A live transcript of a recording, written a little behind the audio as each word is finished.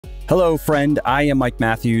Hello, friend. I am Mike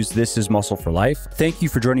Matthews. This is Muscle for Life. Thank you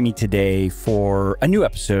for joining me today for a new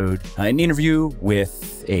episode, an interview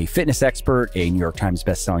with a fitness expert, a New York Times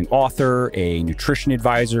bestselling author, a nutrition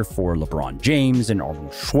advisor for LeBron James and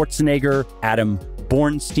Arnold Schwarzenegger, Adam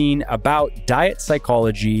Bornstein, about diet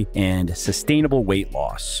psychology and sustainable weight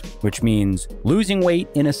loss, which means losing weight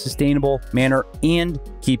in a sustainable manner and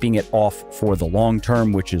keeping it off for the long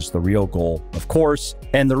term, which is the real goal, of course.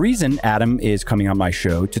 And the reason Adam is coming on my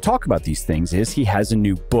show to talk about these things is he has a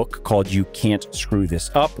new book called You Can't Screw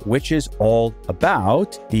This Up, which is all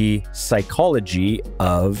about the psychology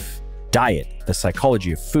of diet, the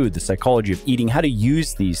psychology of food, the psychology of eating, how to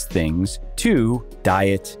use these things to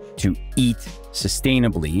diet, to eat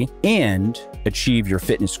sustainably and achieve your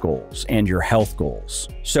fitness goals and your health goals.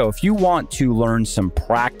 So if you want to learn some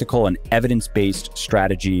practical and evidence-based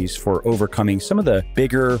strategies for overcoming some of the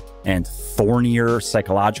bigger and thornier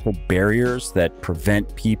psychological barriers that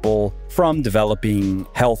prevent people from developing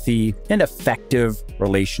healthy and effective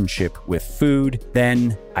relationship with food,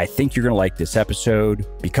 then I think you're going to like this episode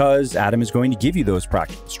because Adam is going to give you those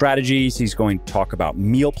practical strategies. He's going to talk about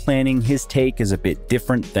meal planning. His take is a bit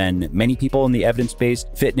different than many people in the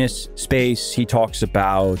evidence-based fitness space. He talks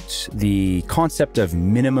about the concept of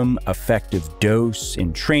minimum effective dose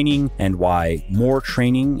in training and why more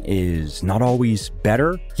training is not always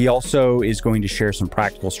better. He also is going to share some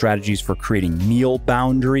practical strategies for creating meal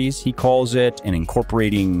boundaries, he calls it, and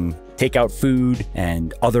incorporating takeout food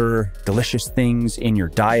and other delicious things in your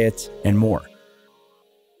diet and more.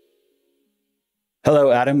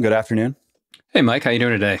 Hello, Adam. Good afternoon. Hey, Mike. How you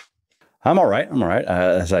doing today? I'm all right.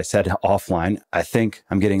 As I said offline, I think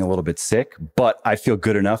I'm getting a little bit sick, but I feel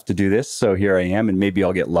good enough to do this. So here I am, and maybe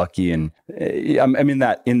I'll get lucky. And I'm in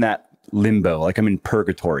that limbo, like I'm in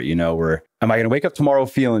purgatory, where am I going to wake up tomorrow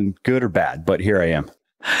feeling good or bad? But here I am.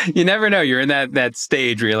 You never know. You're in that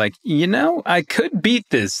stage where you're like, I could beat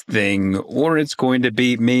this thing or it's going to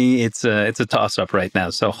beat me. It's a toss up right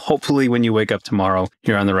now. So hopefully when you wake up tomorrow,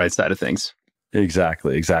 you're on the right side of things.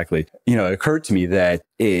 Exactly. It occurred to me that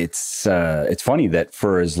it's funny that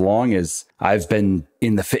for as long as I've been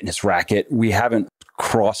in the fitness racket, we haven't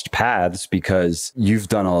crossed paths because you've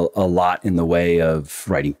done a lot in the way of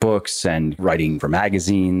writing books and writing for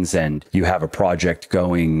magazines. And you have a project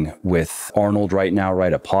going with Arnold right now,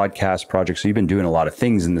 right? A podcast project. So you've been doing a lot of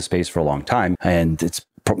things in the space for a long time. And it's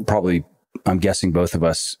probably, I'm guessing both of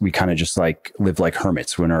us, we kind of just like live like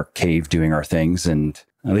hermits. We're in our cave doing our things. And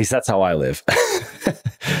at least that's how I live.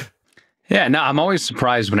 Yeah, no, I'm always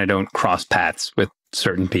surprised when I don't cross paths with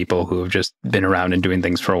certain people who have just been around and doing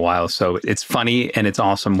things for a while. So it's funny and it's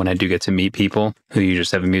awesome when I do get to meet people who you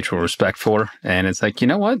just have a mutual respect for. And it's like, you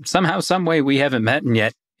know what? Somehow, some way we haven't met, and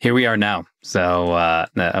yet here we are now. So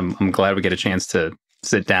I'm glad we get a chance to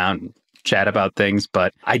sit down and chat about things,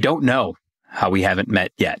 but I don't know how we haven't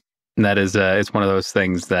met yet. And that is, it's one of those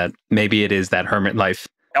things that maybe it is that hermit life.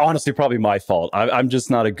 Honestly, probably my fault. I'm just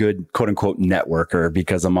not a good quote unquote networker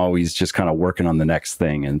because I'm always just kind of working on the next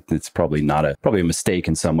thing. And it's probably probably a mistake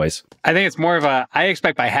in some ways. I think it's more of I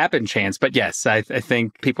expect by happen chance, but yes, I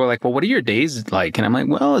think people are like, well, what are your days like? And I'm like,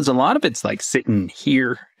 well, a lot of it's like sitting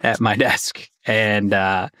here at my desk and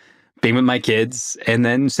being with my kids and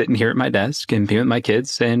then sitting here at my desk and being with my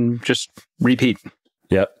kids and just repeat.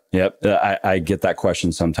 Yep. I get that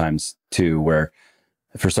question sometimes too, where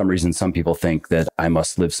for some reason, some people think that I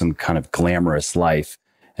must live some kind of glamorous life.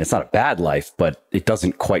 And it's not a bad life, but it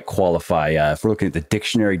doesn't quite qualify. If we're looking at the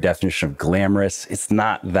dictionary definition of glamorous, it's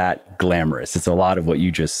not that glamorous. It's a lot of what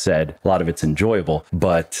you just said. A lot of it's enjoyable,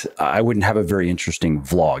 but I wouldn't have a very interesting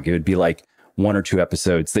vlog. It would be like one or two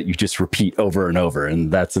episodes that you just repeat over and over,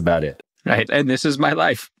 and that's about it. Right. And this is my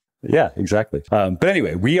life. Yeah, exactly. But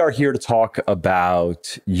anyway, we are here to talk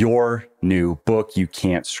about your new book, You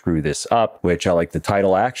Can't Screw This Up, which I like the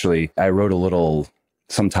title. Actually, I wrote a little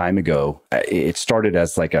some time ago. It started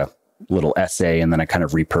as like a little essay, and then I kind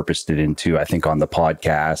of repurposed it into, I think, on the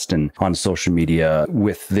podcast and on social media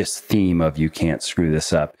with this theme of You Can't Screw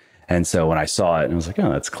This Up. And so when I saw it, I was like,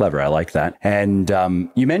 oh, that's clever. I like that. And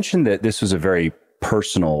you mentioned that this was a very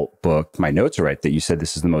personal book. My notes are right that you said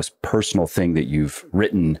this is the most personal thing that you've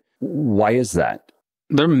written. Why is that?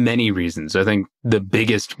 There are many reasons. I think the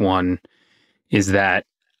biggest one is that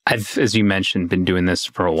I've, as you mentioned, been doing this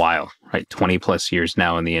for a while, right? 20 plus years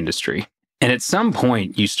now in the industry. And at some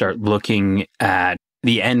point you start looking at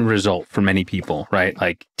the end result for many people, right?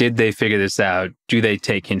 Like, did they figure this out? Do they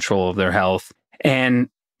take control of their health? And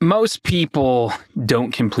most people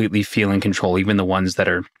don't completely feel in control, even the ones that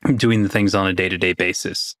are doing the things on a day-to-day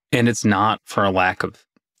basis. And it's not for a lack of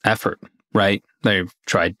effort, right? They've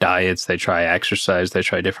tried diets, they try exercise, they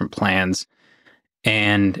try different plans.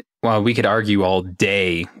 And while we could argue all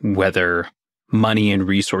day whether money and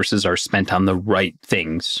resources are spent on the right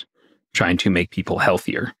things, trying to make people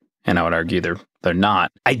healthier, and I would argue they're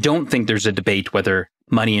not, I don't think there's a debate whether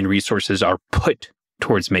money and resources are put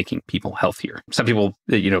towards making people healthier. Some people,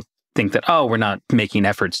 think that, we're not making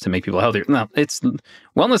efforts to make people healthier. No,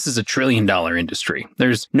 wellness is $1 trillion industry.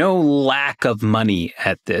 There's no lack of money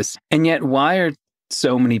at this. And yet, why are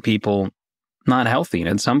so many people not healthy? And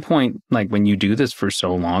at some point, like when you do this for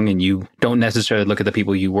so long and you don't necessarily look at the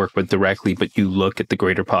people you work with directly, but you look at the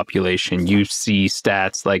greater population, you see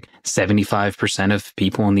stats like 75% of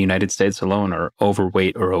people in the United States alone are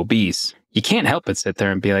overweight or obese. You can't help but sit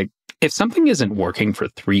there and be like, if something isn't working for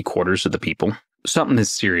 3/4 of the people, something is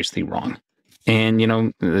seriously wrong. And,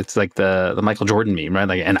 it's like the Michael Jordan meme, right?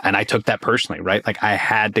 Like, and I took that personally, right? Like I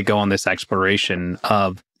had to go on this exploration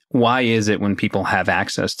of why is it when people have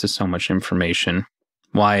access to so much information?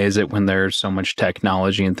 Why is it when there's so much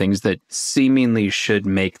technology and things that seemingly should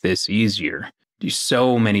make this easier? Do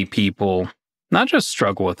so many people not just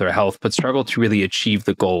struggle with their health, but struggle to really achieve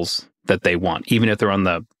the goals that they want, even if they're on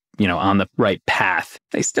the right path,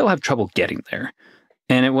 they still have trouble getting there.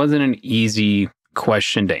 And it wasn't an easy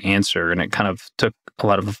question to answer. And it kind of took a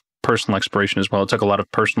lot of personal exploration as well. It took a lot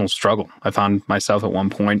of personal struggle. I found myself at one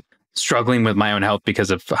point struggling with my own health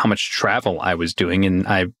because of how much travel I was doing. And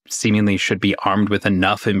I seemingly should be armed with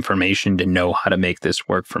enough information to know how to make this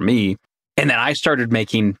work for me. And then I started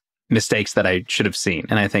making mistakes that I should have seen.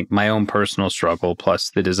 And I think my own personal struggle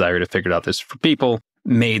plus the desire to figure out this for people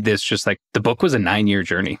made this just like, the book was a 9-year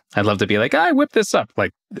journey. I'd love to be like, I whipped this up. Like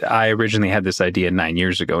I originally had this idea 9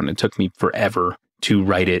 years ago and it took me forever to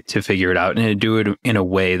write it, to figure it out and to do it in a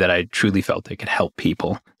way that I truly felt it could help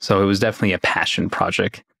people. So it was definitely a passion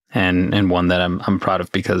project and one that I'm proud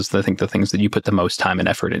of because I think the things that you put the most time and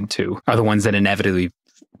effort into are the ones that inevitably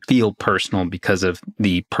feel personal because of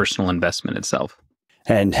the personal investment itself.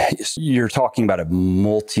 And you're talking about a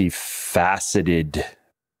multifaceted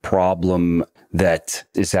problem that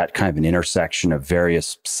is at kind of an intersection of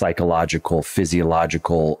various psychological,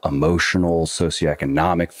 physiological, emotional,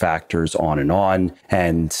 socioeconomic factors, on and on.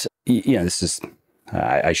 And, this is,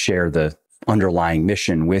 I share the underlying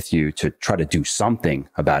mission with you to try to do something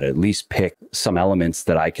about it, at least pick some elements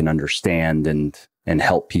that I can understand and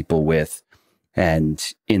help people with. And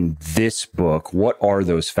in this book, what are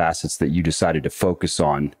those facets that you decided to focus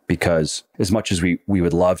on? Because as much as we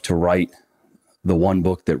would love to write the one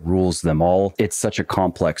book that rules them all, it's such a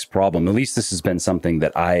complex problem. At least this has been something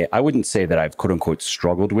that I wouldn't say that I've quote unquote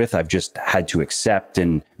struggled with. I've just had to accept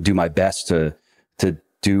and do my best to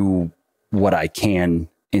do what I can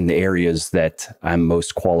in the areas that I'm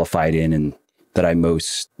most qualified in and that I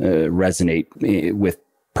most resonate with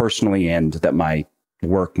personally and that my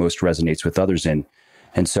work most resonates with others in.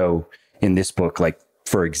 And so in this book, like,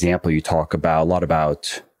 for example, you talk about a lot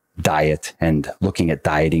about diet and looking at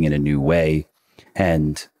dieting in a new way.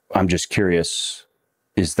 And I'm just curious,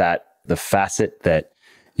 is that the facet that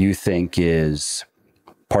you think is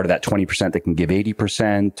part of that 20% that can give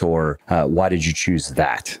 80%, or why did you choose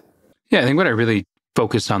that? Yeah, I think what I really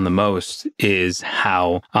focus on the most is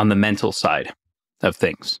how, on the mental side of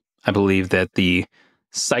things, I believe that the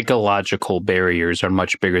psychological barriers are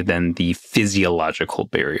much bigger than the physiological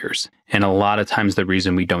barriers. And a lot of times the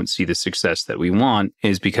reason we don't see the success that we want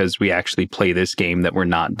is because we actually play this game that we're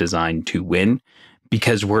not designed to win,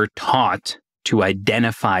 because we're taught to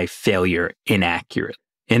identify failure inaccurately.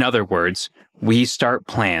 In other words, we start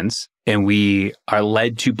plans and we are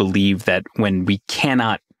led to believe that when we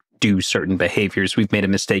cannot do certain behaviors, we've made a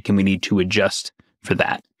mistake and we need to adjust for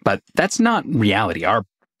that. But that's not reality. Our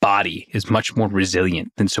body is much more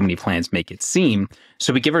resilient than so many plans make it seem.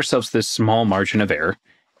 So we give ourselves this small margin of error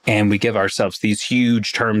and we give ourselves these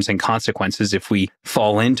huge terms and consequences if we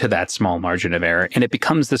fall into that small margin of error, and it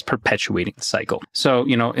becomes this perpetuating cycle. So,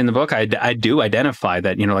 in the book, I do identify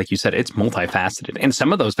that, like you said, it's multifaceted, and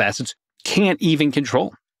some of those facets can't even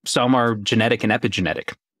control. Some are genetic and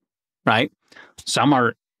epigenetic, right? Some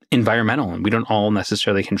are environmental, and we don't all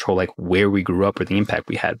necessarily control like where we grew up or the impact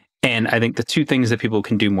we had. And I think the two things that people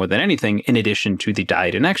can do more than anything, in addition to the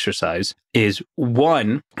diet and exercise, is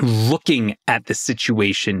one, looking at the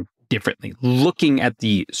situation differently, looking at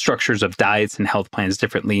the structures of diets and health plans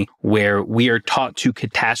differently, where we are taught to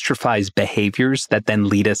catastrophize behaviors that then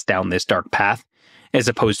lead us down this dark path, as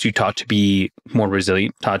opposed to taught to be more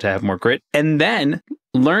resilient, taught to have more grit, and then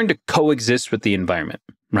learn to coexist with the environment,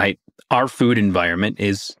 right? Our food environment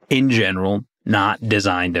is, in general, not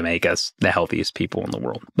designed to make us the healthiest people in the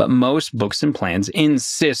world. But most books and plans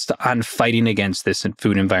insist on fighting against this in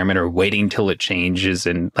food environment or waiting till it changes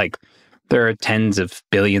and like There are tens of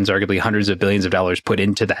billions, arguably hundreds of billions of dollars put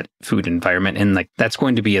into that food environment. And like that's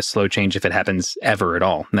going to be a slow change if it happens ever at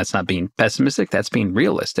all. And that's not being pessimistic, that's being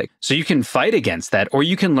realistic. So you can fight against that, or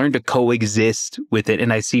you can learn to coexist with it.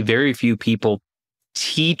 And I see very few people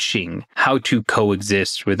teaching how to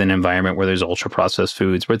coexist with an environment where there's ultra processed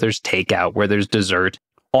foods, where there's takeout, where there's dessert.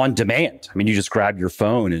 On demand. I mean, you just grab your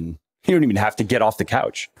phone and you don't even have to get off the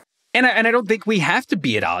couch. And I don't think we have to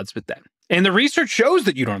be at odds with them. And the research shows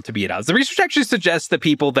that you don't have to be at odds. The research actually suggests that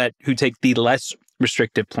people who take the less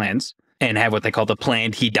restrictive plans and have what they call the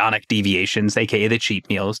planned hedonic deviations, aka the cheat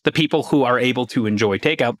meals, the people who are able to enjoy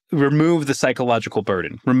takeout, remove the psychological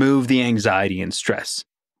burden, remove the anxiety and stress,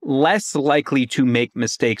 less likely to make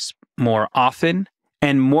mistakes more often,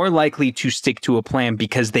 and more likely to stick to a plan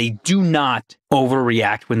because they do not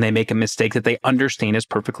overreact when they make a mistake that they understand is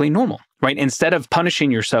perfectly normal, right? Instead of punishing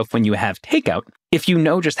yourself when you have takeout, if you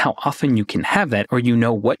know just how often you can have that, or you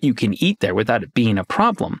know what you can eat there without it being a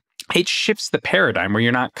problem, it shifts the paradigm where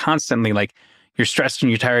you're not constantly like, you're stressed and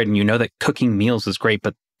you're tired and you know that cooking meals is great,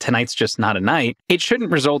 but tonight's just not a night. It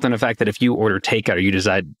shouldn't result in the fact that if you order takeout or you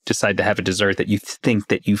decide to have a dessert that you think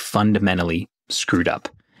that you fundamentally screwed up.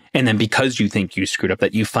 And then because you think you screwed up,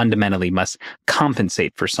 that you fundamentally must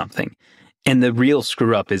compensate for something. And the real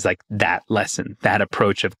screw up is like that lesson, that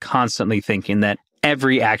approach of constantly thinking that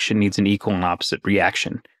every action needs an equal and opposite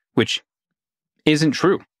reaction, which isn't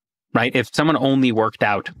true, right? If someone only worked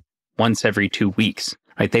out once every 2 weeks,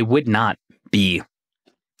 right, they would not be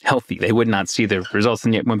healthy. They would not see the results.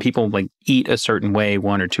 And yet when people like eat a certain way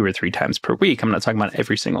 1 or 2 or 3 times per week, I'm not talking about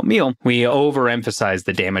every single meal, we overemphasize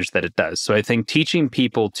the damage that it does. So I think teaching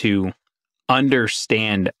people to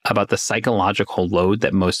understand about the psychological load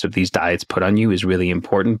that most of these diets put on you is really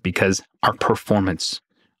important, because our performance,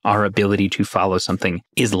 our ability to follow something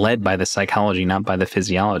is led by the psychology, not by the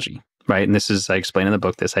physiology. Right. And this is, I explain in the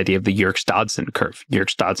book, this idea of the Yerkes-Dodson curve.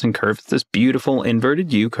 Yerkes-Dodson curve is this beautiful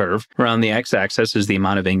inverted U curve where on the x-axis is the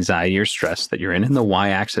amount of anxiety or stress that you're in, and the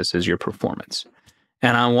y-axis is your performance.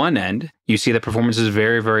 And on one end, you see that performance is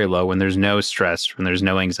very, very low when there's no stress, when there's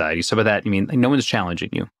no anxiety. So by that, you mean like no one's challenging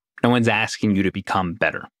you. No one's asking you to become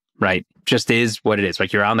better, right? Just is what it is.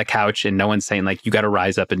 Like you're on the couch and no one's saying like, you got to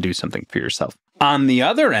rise up and do something for yourself. On the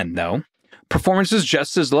other end, though, performance is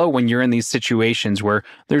just as low when you're in these situations where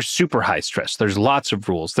there's super high stress, there's lots of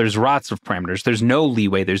rules, there's lots of parameters, there's no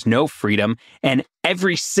leeway, there's no freedom, and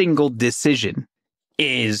every single decision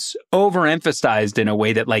is overemphasized in a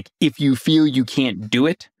way that like, if you feel you can't do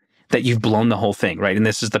it, that you've blown the whole thing, right? And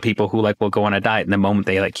this is the people who like will go on a diet and the moment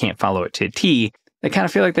they like can't follow it to a T, they kind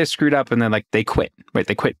of feel like they screwed up and then like they quit, right?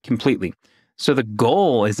 They quit completely. So the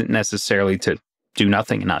goal isn't necessarily to do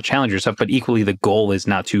nothing and not challenge yourself, but equally the goal is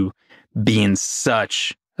not to be in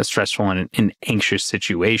such a stressful and an anxious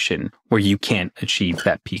situation where you can't achieve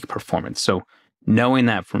that peak performance. So knowing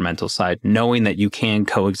that from mental side, knowing that you can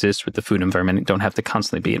coexist with the food environment and don't have to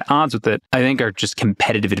constantly be at odds with it, I think are just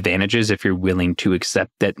competitive advantages if you're willing to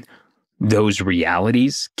accept that those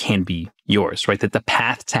realities can be yours, right? That the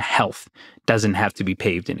path to health doesn't have to be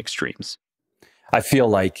paved in extremes. I feel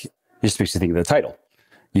like just makes you think of the title.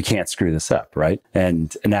 You can't screw this up, right?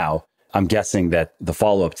 And now I'm guessing that the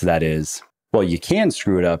follow-up to that is, well, you can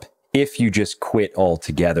screw it up if you just quit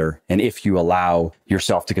altogether and if you allow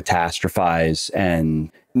yourself to catastrophize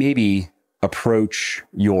and maybe approach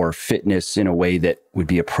your fitness in a way that would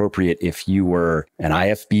be appropriate if you were an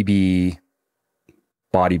IFBB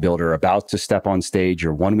bodybuilder about to step on stage.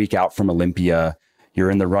 You're 1 week out from Olympia.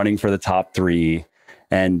 You're in the running for the top 3.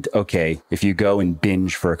 And okay, if you go and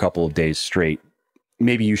binge for a couple of days straight,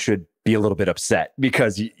 maybe you should be a little bit upset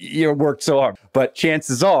because you worked so hard. But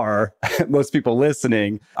chances are most people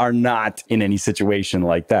listening are not in any situation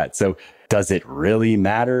like that. So does it really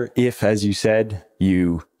matter if, as you said,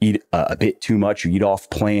 you eat a bit too much, you eat off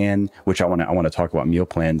plan, which I want to talk about meal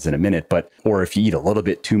plans in a minute, but, or if you eat a little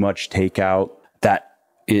bit too much takeout, that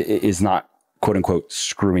is not quote unquote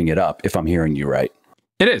screwing it up, if I'm hearing you right.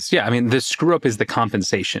 It is. Yeah. I mean, the screw up is the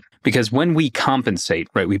compensation, because when we compensate,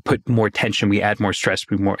 right, we put more tension, we add more stress,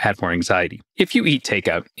 add more anxiety. If you eat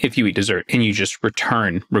takeout, if you eat dessert, and you just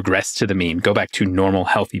regress to the mean, go back to normal,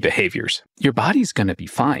 healthy behaviors, your body's going to be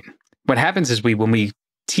fine. What happens is when we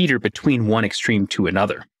teeter between one extreme to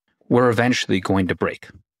another, we're eventually going to break,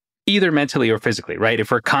 either mentally or physically, right?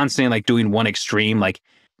 If we're constantly like doing one extreme, like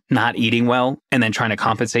not eating well, and then trying to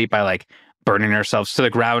compensate by like burning ourselves to the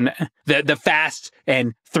ground, the fast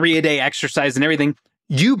and 3-a-day exercise and everything,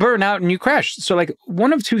 you burn out and you crash. So like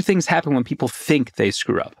one of two things happen when people think they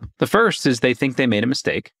screw up. The first is they think they made a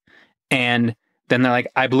mistake, and then they're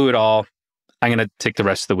like, I blew it all. I'm going to take the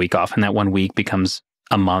rest of the week off. And that 1 week becomes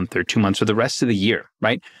a month or 2 months or the rest of the year,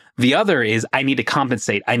 right? The other is I need to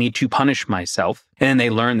compensate. I need to punish myself. And then they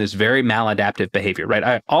learn this very maladaptive behavior,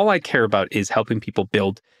 right? All I care about is helping people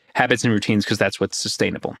build habits and routines because that's what's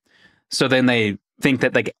sustainable. So then they think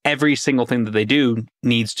that like every single thing that they do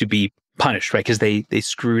needs to be punished, right? Because they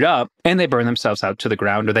screwed up and they burn themselves out to the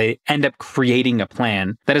ground, or they end up creating a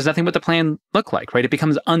plan that is nothing but the plan look like, right? It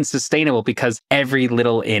becomes unsustainable because every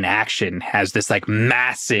little inaction has this like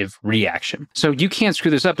massive reaction. So you can't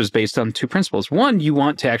screw this up is based on two principles. One, you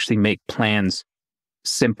want to actually make plans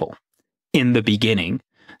simple in the beginning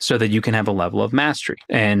so that you can have a level of mastery.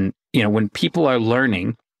 And, when people are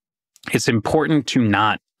learning, it's important to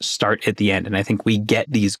not start at the end. And I think we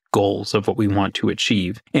get these goals of what we want to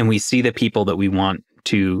achieve, and we see the people that we want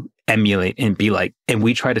to emulate and be like, and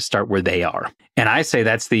we try to start where they are. And I say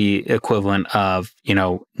that's the equivalent of,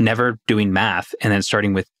 never doing math and then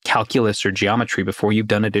starting with calculus or geometry before you've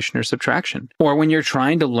done addition or subtraction. Or when you're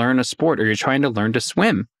trying to learn a sport or you're trying to learn to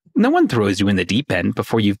swim, no one throws you in the deep end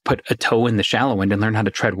before you've put a toe in the shallow end and learn how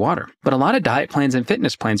to tread water. But a lot of diet plans and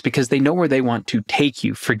fitness plans, because they know where they want to take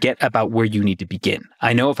you, forget about where you need to begin.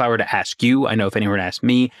 I know if I were to ask you, I know if anyone were to ask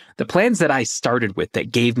me, the plans that I started with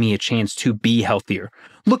that gave me a chance to be healthier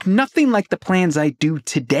look nothing like the plans I do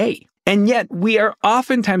today. And yet we are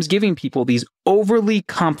oftentimes giving people these overly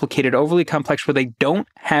complicated, overly complex, where they don't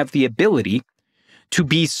have the ability to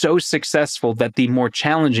be so successful that the more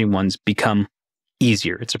challenging ones become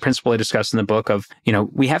easier. It's a principle I discuss in the book of,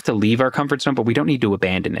 we have to leave our comfort zone, but we don't need to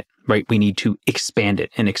abandon it, right? We need to expand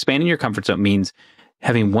it. And expanding your comfort zone means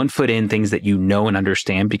having one foot in things that you know and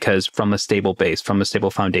understand, because from a stable base, from a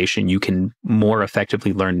stable foundation, you can more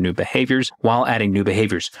effectively learn new behaviors while adding new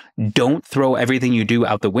behaviors. Don't throw everything you do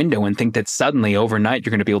out the window and think that suddenly overnight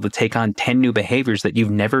you're going to be able to take on 10 new behaviors that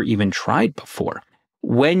you've never even tried before.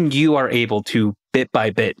 When you are able to bit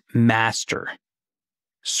by bit master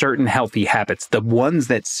certain healthy habits, the ones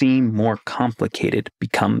that seem more complicated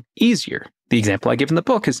become easier. The example I give in the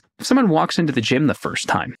book is if someone walks into the gym the first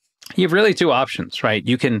time, you have really two options, right?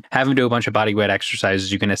 You can have them do a bunch of body weight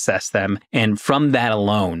exercises, you can assess them, and from that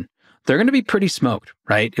alone, they're going to be pretty smoked,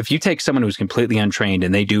 right? If you take someone who's completely untrained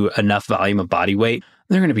and they do enough volume of body weight,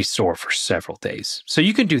 they're going to be sore for several days. So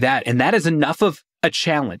you can do that, and that is enough of a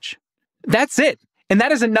challenge. That's it. And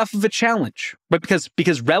that is enough of a challenge, right?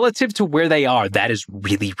 Because relative to where they are, that is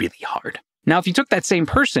really, really hard. Now, if you took that same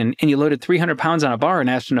person and you loaded 300 pounds on a bar and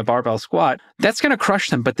asked them to barbell squat, that's going to crush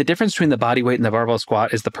them. But the difference between the body weight and the barbell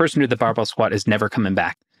squat is the person who did the barbell squat is never coming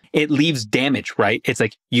back. It leaves damage, right? It's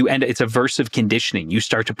like it's aversive conditioning. You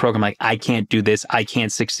start to program like, I can't do this, I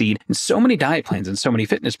can't succeed. And so many diet plans and so many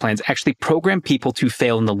fitness plans actually program people to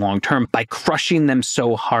fail in the long term by crushing them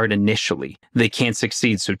so hard initially, they can't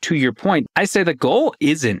succeed. So to your point, I say the goal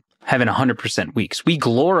isn't having 100% weeks. We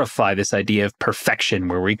glorify this idea of perfection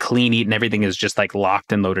where we clean eat and everything is just like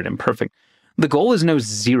locked and loaded and perfect. The goal is no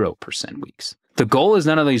 0% weeks. The goal is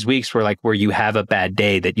none of these weeks where you have a bad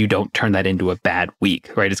day that you don't turn that into a bad week,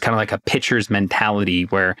 right? It's kind of like a pitcher's mentality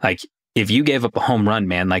where like, if you gave up a home run,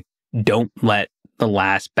 man, like don't let the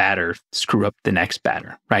last batter screw up the next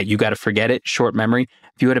batter, right? You got to forget it, short memory.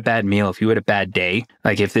 If you had a bad meal, if you had a bad day,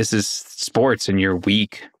 like if this is sports and your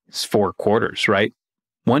week is 4 quarters, right?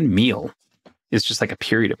 One meal is just like a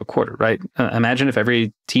period of a quarter, right? Imagine if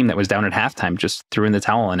every team that was down at halftime just threw in the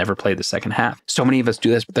towel and never played the second half. So many of us do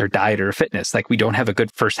this with their diet or fitness. Like we don't have a good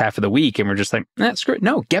first half of the week and we're just like, screw it.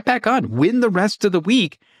 No, get back on, win the rest of the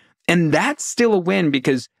week. And that's still a win,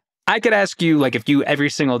 because I could ask you, like, if you every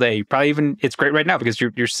single day, probably even it's great right now because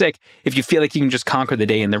you're sick, if you feel like you can just conquer the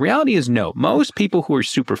day. And the reality is no. Most people who are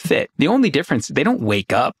super fit, the only difference, they don't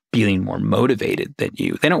wake up feeling more motivated than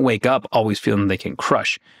you. They don't wake up always feeling they can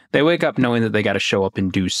crush. They wake up knowing that they got to show up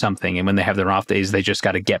and do something. And when they have their off days, they just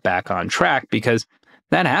got to get back on track, because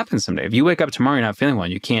that happens someday. If you wake up tomorrow, you're not feeling well,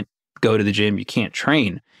 you can't go to the gym, you can't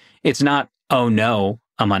train. It's not, oh no,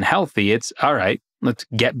 I'm unhealthy. It's all right, let's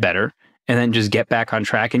get better. And then just get back on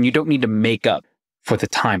track. And you don't need to make up for the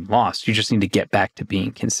time lost. You just need to get back to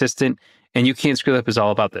being consistent. And You Can't Screw Up is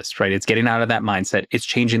all about this, right? It's getting out of that mindset. It's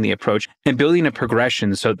changing the approach and building a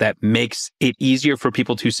progression so that makes it easier for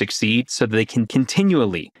people to succeed, so that they can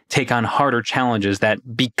continually take on harder challenges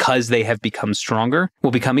that, because they have become stronger,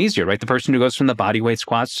 will become easier, right? The person who goes from the body weight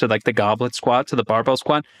squats to like the goblet squat to the barbell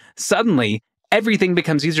squat, suddenly everything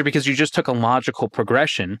becomes easier because you just took a logical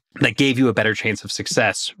progression that gave you a better chance of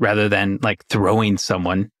success, rather than like throwing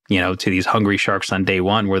someone, to these hungry sharks on day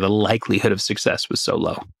one where the likelihood of success was so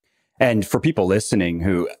low. And for people listening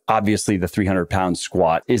who obviously the 300-pound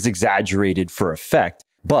squat is exaggerated for effect,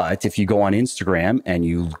 but if you go on Instagram and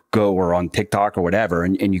you go, or on TikTok or whatever,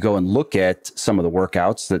 and you go and look at some of the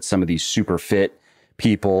workouts that some of these super fit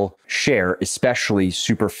people share, especially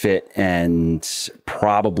super fit and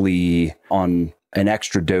probably on an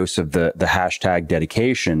extra dose of the hashtag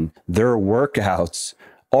dedication, their workouts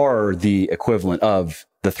are the equivalent of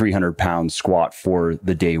the 300-pound squat for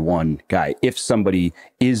the day one guy. If somebody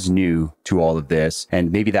is new to all of this,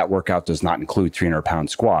 and maybe that workout does not include 300-pound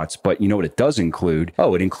squats, but you know what it does include?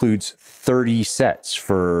 Oh, it includes 30 sets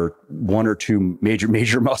for one or two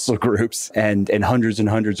major muscle groups and hundreds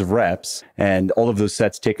of reps, and all of those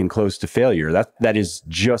sets taken close to failure. That is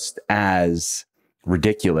just as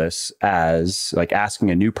ridiculous as like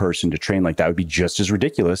asking a new person to train like that. Would be just as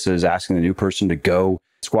ridiculous as asking a new person to go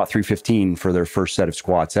squat 315 for their first set of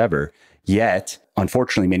squats ever. Yet,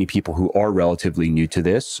 unfortunately, many people who are relatively new to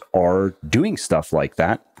this are doing stuff like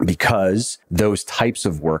that because those types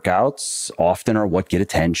of workouts often are what get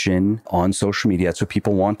attention on social media. That's what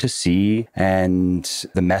people want to see. And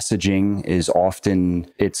the messaging is often,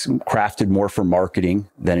 it's crafted more for marketing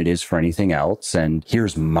than it is for anything else. And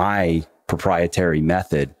here's my proprietary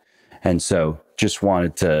method. And so just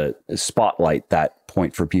wanted to spotlight that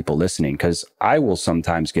point for people listening, because I will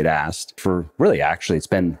sometimes get asked for really, actually, it's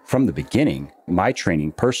been from the beginning. My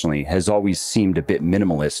training personally has always seemed a bit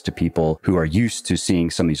minimalist to people who are used to seeing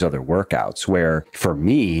some of these other workouts, where for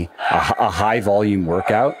me, a high volume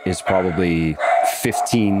workout is probably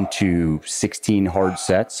 15 to 16 hard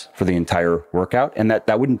sets for the entire workout. And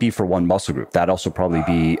that wouldn't be for one muscle group. That'd also probably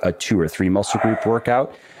be a 2 or 3 muscle group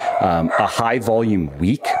workout. A high volume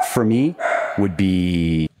week for me would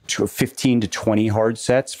be 15 to 20 hard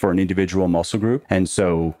sets for an individual muscle group. And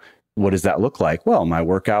so what does that look like? Well, my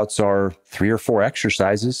workouts are 3 or 4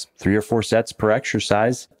 exercises, 3 or 4 sets per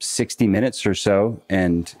exercise, 60 minutes or so.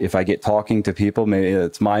 And if I get talking to people, maybe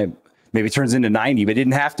it turns into 90, but it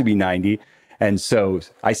didn't have to be 90. And so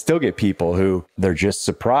I still get people who they're just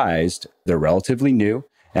surprised. They're relatively new.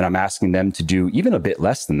 And I'm asking them to do even a bit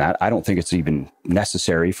less than that. I don't think it's even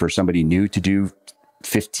necessary for somebody new to do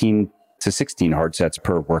 15 to 16 hard sets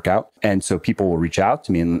per workout. And so people will reach out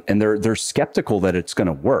to me and they're skeptical that it's going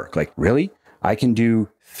to work. Like, really? I can do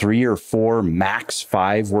 3 or 4, max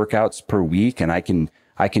 5 workouts per week. And I can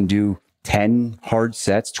do 10 hard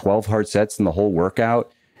sets, 12 hard sets in the whole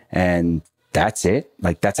workout. And that's it.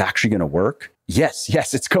 Like, that's actually going to work. Yes,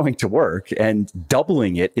 it's going to work. And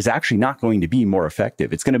doubling it is actually not going to be more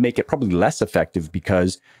effective. It's going to make it probably less effective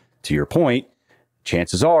because, to your point,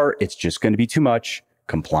 chances are it's just going to be too much.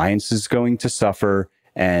 Compliance is going to suffer,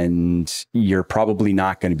 and you're probably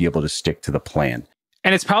not going to be able to stick to the plan.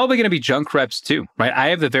 And it's probably going to be junk reps too, right? I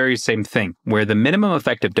have the very same thing where the minimum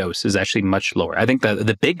effective dose is actually much lower. I think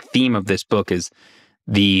the big theme of this book is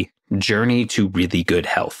the journey to really good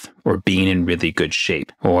health, or being in really good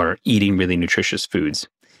shape, or eating really nutritious foods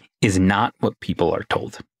is not what people are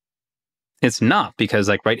told. It's not, because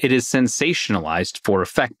it is sensationalized for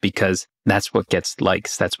effect because that's what gets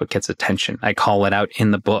likes, that's what gets attention. I call it out in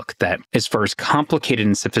the book that as far as complicated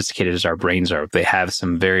and sophisticated as our brains are, they have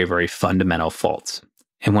some very, very fundamental faults.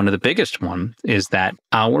 And one of the biggest ones is that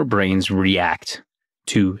our brains react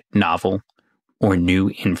to novel or new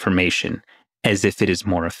information as if it is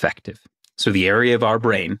more effective. So the area of our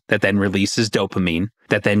brain that then releases dopamine,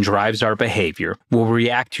 that then drives our behavior, will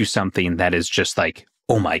react to something that is just like,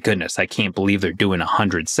 oh my goodness, I can't believe they're doing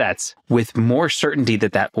 100 sets, with more certainty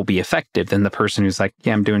that will be effective than the person who's like,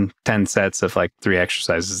 yeah, I'm doing 10 sets of 3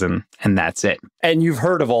 exercises and that's it. And you've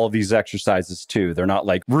heard of all of these exercises too. They're not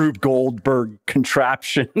like Rube Goldberg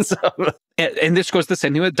contraptions. And this goes the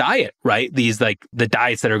same thing with diet, right? These the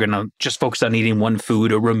diets that are going to just focus on eating one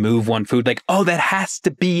food or remove one food, that has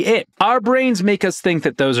to be it. Our brains make us think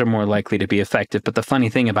that those are more likely to be effective. But the funny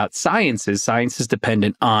thing about science is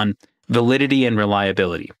dependent on validity and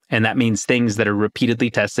reliability. And that means things that are repeatedly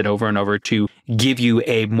tested over and over to give you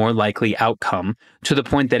a more likely outcome, to the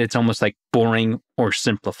point that it's almost like boring or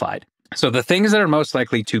simplified. So the things that are most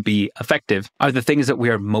likely to be effective are the things that we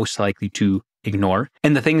are most likely to ignore.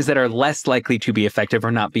 And the things that are less likely to be effective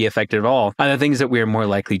or not be effective at all are the things that we are more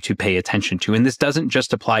likely to pay attention to. And this doesn't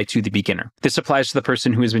just apply to the beginner. This applies to the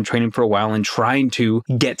person who has been training for a while and trying to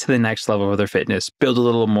get to the next level of their fitness, build a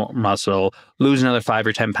little more muscle, lose another 5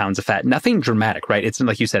 or 10 pounds of fat. Nothing dramatic, right? It's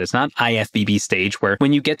like you said, it's not IFBB stage where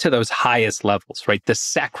when you get to those highest levels, right, the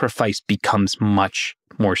sacrifice becomes much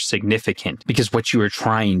more significant because what you are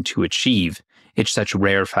trying to achieve, it's such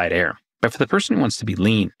rarefied air. But for the person who wants to be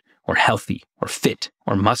lean, or healthy, or fit,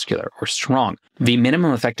 or muscular, or strong, the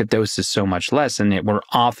minimum effective dose is so much less, and we're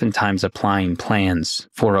oftentimes applying plans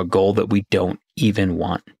for a goal that we don't even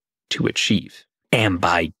want to achieve. And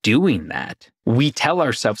by doing that, we tell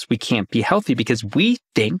ourselves we can't be healthy because we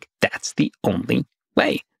think that's the only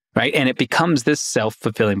way. right? And it becomes this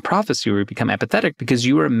self-fulfilling prophecy where you become apathetic because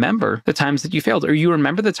you remember the times that you failed, or you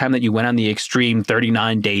remember the time that you went on the extreme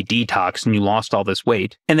 39-day detox and you lost all this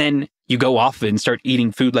weight. And then you go off of it and start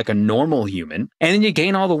eating food like a normal human, and then you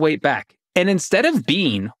gain all the weight back. And instead of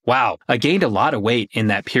being, wow, I gained a lot of weight in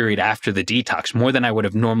that period after the detox, more than I would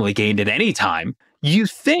have normally gained at any time, you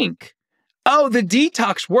think, oh, the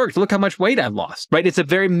detox worked. Look how much weight I've lost, right? It's a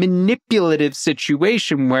very manipulative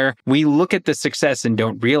situation where we look at the success and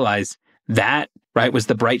don't realize that, right, was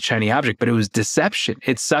the bright, shiny object, but it was deception.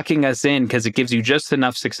 It's sucking us in because it gives you just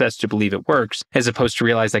enough success to believe it works, as opposed to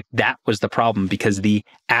realize like that was the problem because the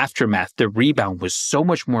aftermath, the rebound was so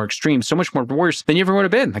much more extreme, so much more worse than you ever would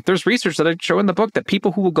have been. Like there's research that I show in the book that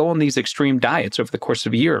people who will go on these extreme diets over the course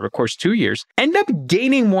of a year, or of course 2 years, end up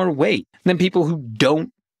gaining more weight than people who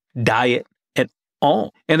don't diet at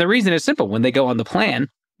all. And the reason is simple. When they go on the plan,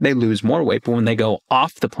 they lose more weight, but when they go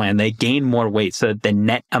off the plan, they gain more weight. So that the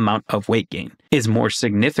net amount of weight gain is more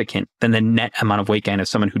significant than the net amount of weight gain of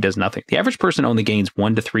someone who does nothing. The average person only gains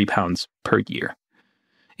 1 to 3 pounds per year.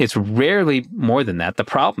 It's rarely more than that. The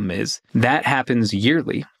problem is that happens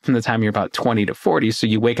yearly from the time you're about 20 to 40. So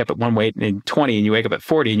you wake up at one weight in 20 and you wake up at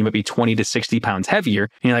 40 and you might be 20 to 60 pounds heavier.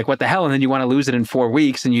 And you're like, what the hell? And then you want to lose it in 4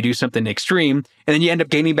 weeks and you do something extreme. And then you end up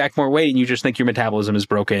gaining back more weight and you just think your metabolism is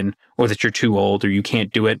broken or that you're too old or you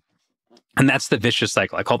can't do it. And that's the vicious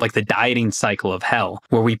cycle. I call it like the dieting cycle of hell,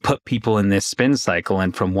 where we put people in this spin cycle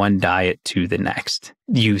and from one diet to the next.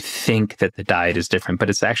 You think that the diet is different, but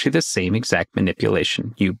it's actually the same exact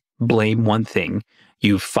manipulation. You blame one thing,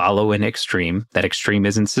 you follow an extreme, that extreme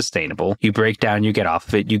isn't sustainable. You break down, you get off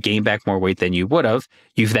of it, you gain back more weight than you would have.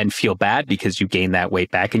 You then feel bad because you gain that weight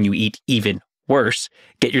back and you eat even worse,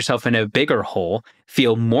 get yourself in a bigger hole,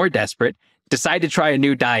 feel more desperate, decide to try a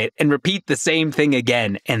new diet, and repeat the same thing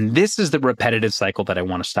again. And this is the repetitive cycle that I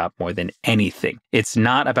want to stop more than anything. It's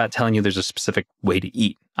not about telling you there's a specific way to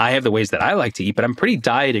eat. I have the ways that I like to eat, but I'm pretty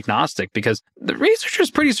diet agnostic because the research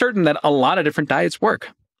is pretty certain that a lot of different diets work,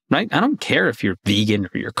 right? I don't care if you're vegan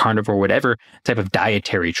or you're carnivore, whatever type of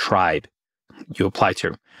dietary tribe you apply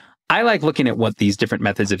to. I like looking at what these different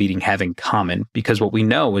methods of eating have in common, because what we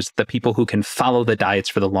know is the people who can follow the diets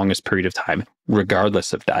for the longest period of time,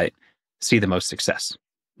 regardless of diet, see the most success,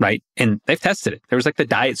 right? And they've tested it. There was like the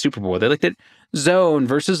diet Super Bowl. They looked at zone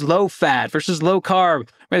versus low fat versus low carb,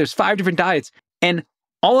 right? There's 5 different diets. And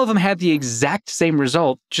all of them had the exact same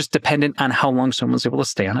result, just dependent on how long someone was able to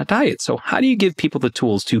stay on a diet. So how do you give people the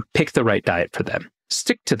tools to pick the right diet for them?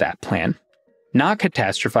 Stick to that plan, not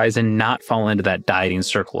catastrophize and not fall into that dieting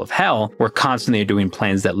circle of hell where constantly are doing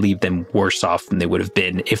plans that leave them worse off than they would have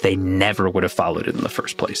been if they never would have followed it in the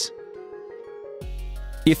first place.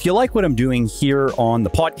 If you like what I'm doing here on the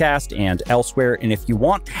podcast and elsewhere, and if you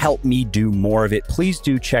want to help me do more of it, please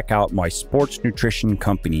do check out my sports nutrition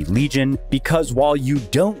company, Legion, because while you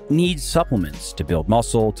don't need supplements to build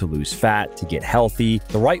muscle, to lose fat, to get healthy,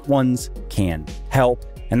 the right ones can help.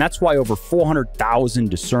 And that's why over 400,000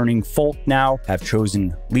 discerning folk now have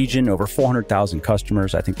chosen Legion, over 400,000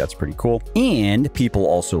 customers. I think that's pretty cool. And people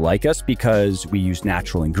also like us because we use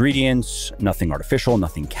natural ingredients, nothing artificial,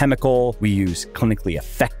 nothing chemical. We use clinically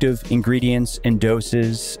effective ingredients and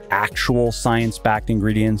doses, actual science-backed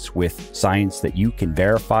ingredients with science that you can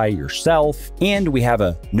verify yourself. And we have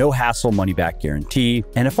a no hassle money back guarantee.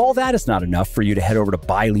 And if all that is not enough for you to head over to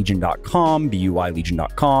buylegion.com,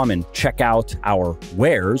 BUYlegion.com, and check out our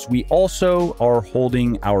wares, we also are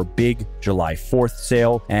holding our big July 4th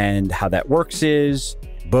sale. And how that works is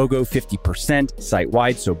BOGO 50%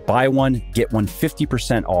 site-wide. So buy one, get one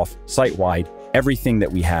 50% off site-wide, everything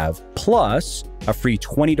that we have, plus a free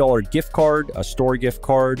 $20 gift card, a store gift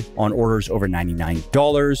card on orders over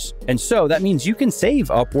 $99. And so that means you can save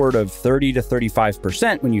upward of 30 to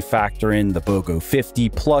 35% when you factor in the BOGO 50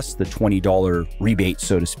 plus the $20 rebate,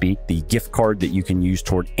 so to speak, the gift card that you can use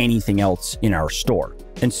toward anything else in our store.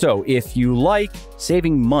 And so if you like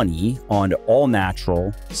saving money on all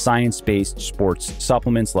natural, science-based sports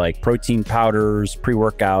supplements like protein powders,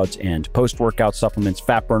 pre-workouts and post-workout supplements,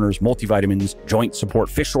 fat burners, multivitamins, joint support,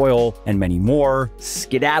 fish oil, and many more,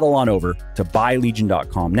 skedaddle on over to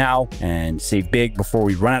buylegion.com now and save big before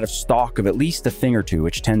we run out of stock of at least a thing or two,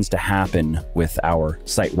 which tends to happen with our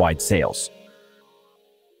site-wide sales.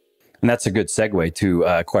 And that's a good segue to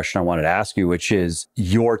a question I wanted to ask you, which is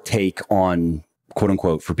your take on, quote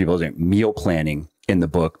unquote, for people doing meal planning in the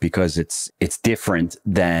book, because it's different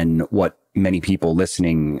than what many people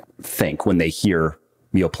listening think when they hear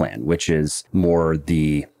meal plan, which is more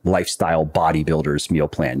the lifestyle bodybuilder's meal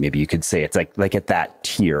plan. Maybe you could say it's like at that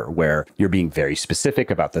tier where you're being very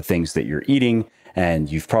specific about the things that you're eating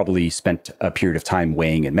and you've probably spent a period of time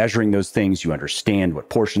weighing and measuring those things. You understand what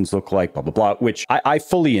portions look like, blah, blah, blah, which I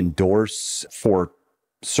fully endorse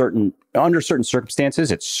under certain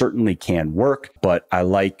circumstances. It certainly can work, but I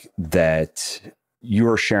like that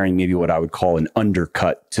you're sharing maybe what I would call an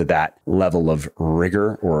undercut to that level of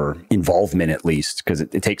rigor or involvement, at least, because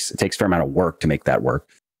it takes a fair amount of work to make that work.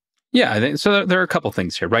 Yeah, I think so. There are a couple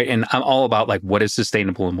things here, right? And I'm all about like what is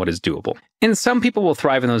sustainable and what is doable. And some people will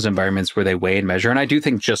thrive in those environments where they weigh and measure. And I do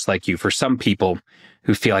think, just like you, for some people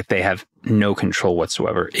who feel like they have no control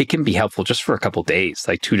whatsoever, it can be helpful just for a couple days,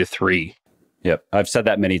 like 2 to 3. Yep. I've said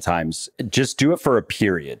that many times. Just do it for a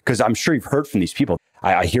period, because I'm sure you've heard from these people.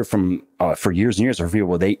 I hear from for years and years of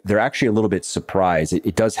people, they're actually a little bit surprised.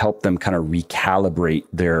 It does help them kind of recalibrate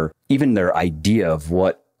their idea of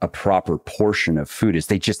what a proper portion of food is.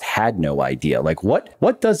 They just had no idea. Like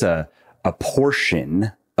what does a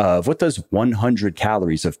portion of, what does 100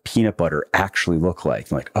 calories of peanut butter actually look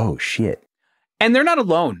like? I'm like, oh shit. And they're not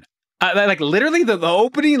alone. Like literally the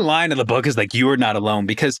opening line of the book is like, you are not alone,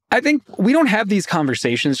 because I think we don't have these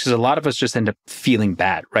conversations because a lot of us just end up feeling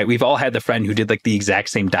bad, right? We've all had the friend who did like the exact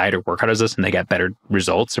same diet or workout as us and they got better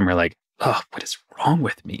results. And we're like, oh, what is wrong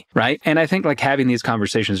with me, right? And I think like having these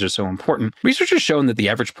conversations are so important. Research has shown that the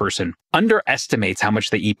average person underestimates how much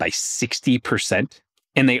they eat by 60%.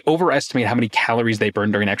 And they overestimate how many calories they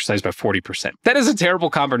burn during exercise by 40%. That is a terrible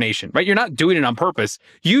combination, right? You're not doing it on purpose.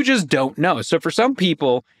 You just don't know. So for some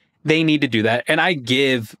people, they need to do that. And I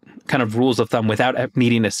give kind of rules of thumb without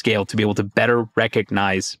needing a scale to be able to better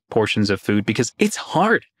recognize portions of food, because it's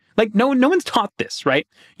hard. Like no one's taught this, right?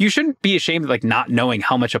 You shouldn't be ashamed of like not knowing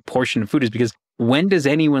how much a portion of food is, because when does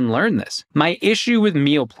anyone learn this? My issue with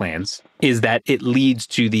meal plans is that it leads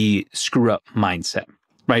to the screw up mindset,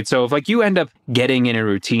 right? So if like you end up getting in a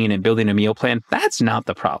routine and building a meal plan, that's not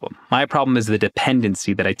the problem. My problem is the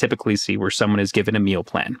dependency that I typically see where someone is given a meal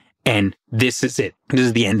plan and this is it. This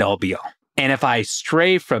is the end all be all. And if I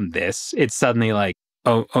stray from this, it's suddenly like,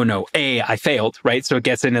 oh no, A, I failed, right? So it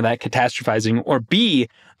gets into that catastrophizing. Or B,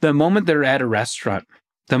 the moment they're at a restaurant,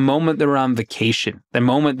 the moment they're on vacation, the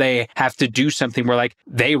moment they have to do something where like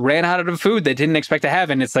they ran out of food they didn't expect to have.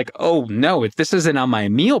 And it's like, oh no, if this isn't on my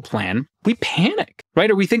meal plan, we panic,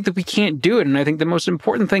 right? Or we think that we can't do it. And I think the most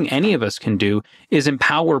important thing any of us can do is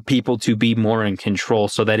empower people to be more in control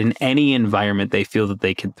so that in any environment they feel that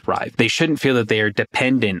they can thrive. They shouldn't feel that they are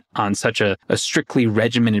dependent on such a strictly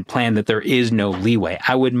regimented plan that there is no leeway.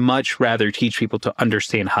 I would much rather teach people to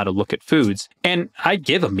understand how to look at foods. And I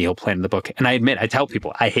give a meal plan in the book. And I admit, I tell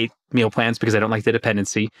people I hate meal plans because I don't like the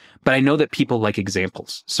dependency, but I know that people like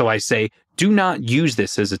examples. So I say, do not use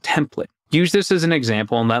this as a template. Use this as an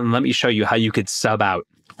example and let me show you how you could sub out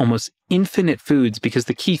almost infinite foods, because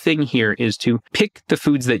the key thing here is to pick the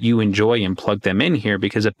foods that you enjoy and plug them in here,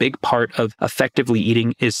 because a big part of effectively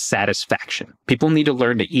eating is satisfaction. People need to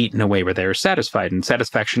learn to eat in a way where they are satisfied, and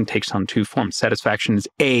satisfaction takes on 2 forms. Satisfaction is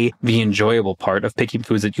A, the enjoyable part of picking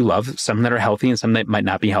foods that you love, some that are healthy and some that might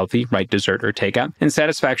not be healthy, right? Dessert or takeout. And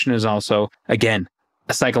satisfaction is also, again,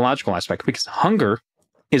 a psychological aspect, because hunger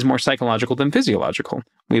is more psychological than physiological.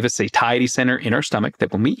 We have a satiety center in our stomach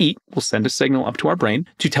that when we eat will send a signal up to our brain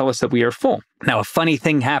to tell us that we are full. Now, a funny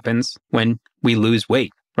thing happens when we lose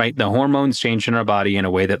weight, right? The hormones change in our body in a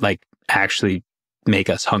way that like actually make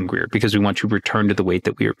us hungrier because we want to return to the weight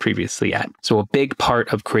that we were previously at. So a big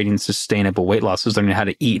part of creating sustainable weight loss is learning how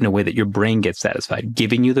to eat in a way that your brain gets satisfied,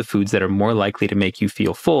 giving you the foods that are more likely to make you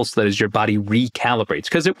feel full so that as your body recalibrates,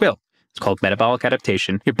 because it will. It's called metabolic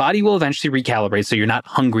adaptation. Your body will eventually recalibrate so you're not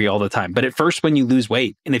hungry all the time. But at first, when you lose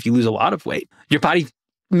weight, and if you lose a lot of weight, your body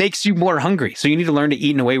makes you more hungry. So you need to learn to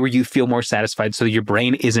eat in a way where you feel more satisfied so your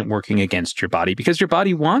brain isn't working against your body, because your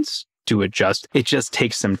body wants to adjust. It just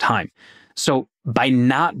takes some time. So by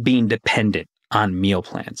not being dependent on meal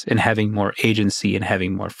plans and having more agency and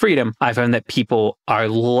having more freedom, I found that people are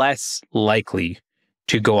less likely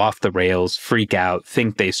to go off the rails, freak out,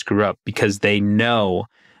 think they screw up, because they know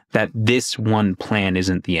that this one plan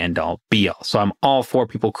isn't the end all be all. So I'm all for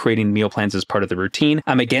people creating meal plans as part of the routine.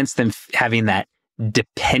 I'm against them having that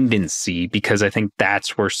dependency, because I think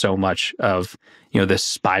that's where so much of, the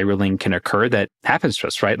spiraling can occur that happens to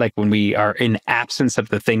us, right? Like when we are in absence of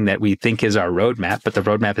the thing that we think is our roadmap, but the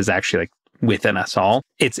roadmap is actually like within us all.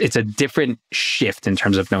 It's a different shift in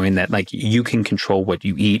terms of knowing that like you can control what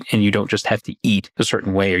you eat, and you don't just have to eat a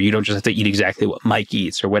certain way, or you don't just have to eat exactly what Mike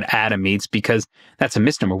eats or what Adam eats, because that's a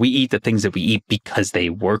misnomer. We eat the things that we eat because they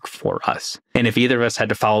work for us. And if either of us had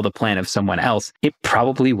to follow the plan of someone else, it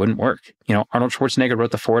probably wouldn't work. Arnold Schwarzenegger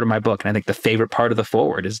wrote the foreword of my book, and I think the favorite part of the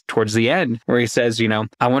foreword is towards the end where he says,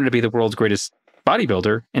 I wanted to be the world's greatest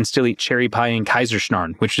bodybuilder and still eat cherry pie and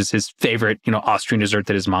Kaiserschmarrn, which is his favorite, Austrian dessert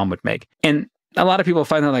that his mom would make. And a lot of people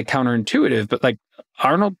find that like counterintuitive, but like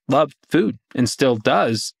Arnold loved food and still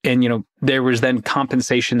does. And, there was then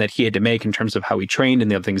compensation that he had to make in terms of how he trained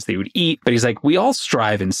and the other things that he would eat. But he's like, we all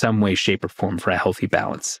strive in some way, shape, or form for a healthy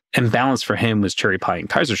balance. And balance for him was cherry pie and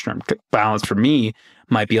Kaiserschmarrn. Balance for me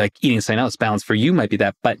might be like eating something else. Balance for you might be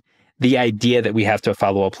that. But the idea that we have to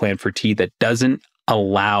follow a plan for T that doesn't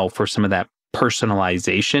allow for some of that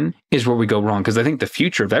personalization is where we go wrong. Because I think the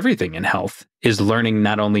future of everything in health is learning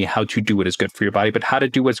not only how to do what is good for your body, but how to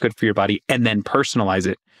do what's good for your body and then personalize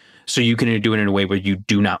it so you can do it in a way where you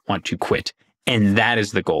do not want to quit. And that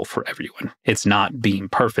is the goal for everyone. It's not being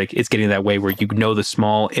perfect. It's getting that way where the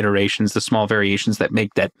small iterations, the small variations that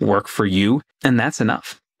make that work for you. And that's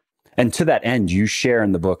enough. And to that end, you share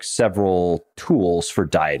in the book several tools for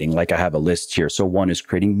dieting. Like I have a list here. So one is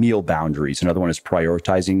creating meal boundaries. Another one is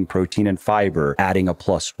prioritizing protein and fiber, adding a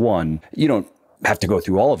 +1. You don't have to go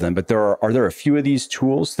through all of them, but are there a few of these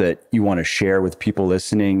tools that you want to share with people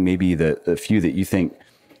listening? Maybe the few that you think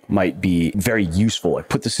might be very useful. Like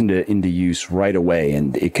put this into use right away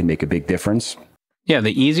and it can make a big difference. Yeah,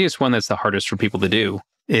 the easiest one that's the hardest for people to do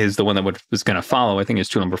is the one that was going to follow, I think is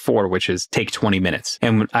tool number 4, which is take 20 minutes.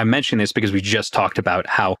 And I mention this because we just talked about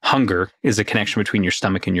how hunger is a connection between your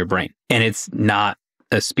stomach and your brain. And it's not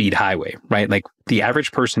a speed highway, right? Like the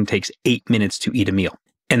average person takes 8 minutes to eat a meal.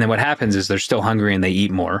 And then what happens is they're still hungry and they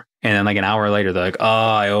eat more. And then like an hour later, they're like, oh,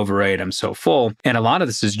 I overate, I'm so full. And a lot of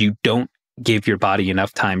this is you don't give your body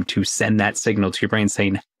enough time to send that signal to your brain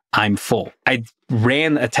saying, I'm full. I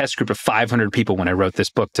ran a test group of 500 people when I wrote this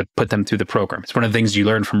book to put them through the program. It's one of the things you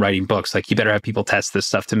learn from writing books. Like you better have people test this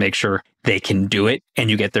stuff to make sure they can do it and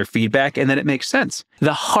you get their feedback and then it makes sense.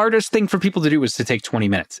 The hardest thing for people to do is to take 20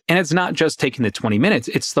 minutes. And it's not just taking the 20 minutes,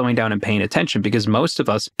 it's slowing down and paying attention because most of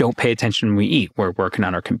us don't pay attention when we eat. We're working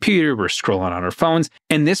on our computer, we're scrolling on our phones,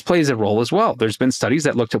 and this plays a role as well. There's been studies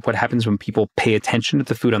that looked at what happens when people pay attention to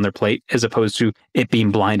the food on their plate as opposed to it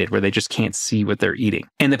being blinded where they just can't see what they're eating.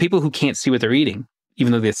 And the people who can't see what they're eating,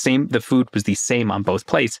 even though the food was the same on both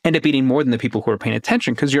plates, end up eating more than the people who are paying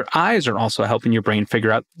attention because your eyes are also helping your brain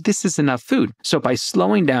figure out this is enough food. So by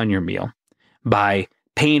slowing down your meal, by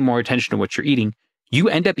paying more attention to what you're eating, you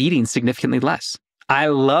end up eating significantly less. I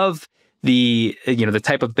love the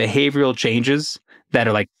type of behavioral changes that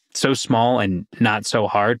are like so small and not so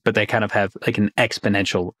hard, but they kind of have like an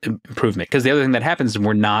exponential improvement. Because the other thing that happens is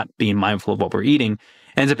we're not being mindful of what we're eating,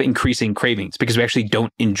 ends up increasing cravings because we actually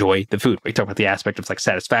don't enjoy the food. We talk about the aspect of like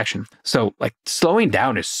satisfaction. So like slowing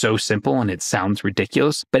down is so simple and it sounds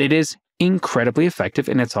ridiculous, but it is incredibly effective.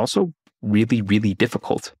 And it's also really, really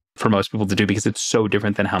difficult for most people to do because it's so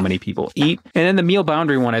different than how many people eat. And then the meal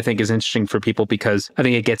boundary one I think is interesting for people because I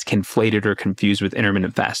think it gets conflated or confused with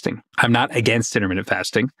intermittent fasting. I'm not against intermittent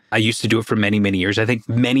fasting. I used to do it for many, many years. I think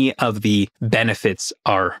many of the benefits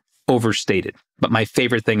are overstated. But my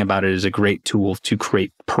favorite thing about it is a great tool to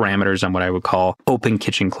create parameters on what I would call open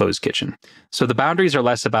kitchen, closed kitchen. So the boundaries are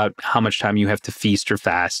less about how much time you have to feast or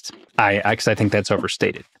fast, because I think that's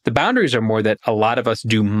overstated. The boundaries are more that a lot of us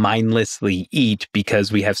do mindlessly eat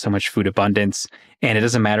because we have so much food abundance. And it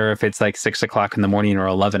doesn't matter if it's like 6 o'clock in the morning or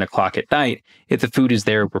 11 o'clock at night. If the food is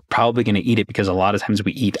there, we're probably going to eat it because a lot of times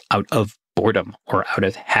we eat out of boredom or out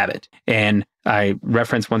of habit. And I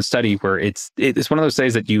referenced one study where it's one of those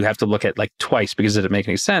studies that you have to look at like twice because it didn't make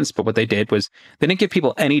any sense. But what they did was they didn't give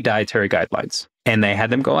people any dietary guidelines and they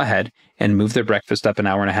had them go ahead and move their breakfast up an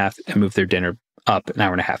hour and a half and move their dinner up an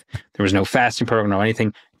hour and a half. There was no fasting program, no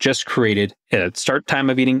anything, just created a start time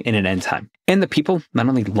of eating and an end time. And the people not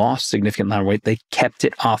only lost significant amount of weight, they kept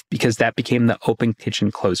it off because that became the open kitchen,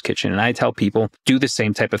 closed kitchen. And I tell people, do the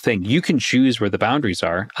same type of thing. You can choose where the boundaries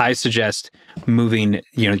are. I suggest moving,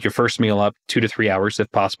 your first meal up 2 to 3 hours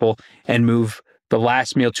if possible, and move the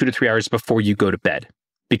last meal 2 to 3 hours before you go to bed.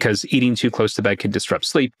 Because eating too close to bed can disrupt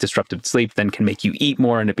sleep. Disrupted sleep then can make you eat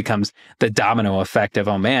more, and it becomes the domino effect of,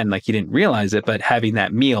 oh man, like you didn't realize it, but having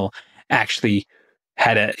that meal actually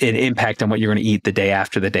had an impact on what you're going to eat the day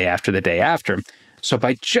after, the day after, the day after. So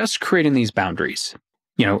by just creating these boundaries,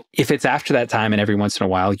 if it's after that time and every once in a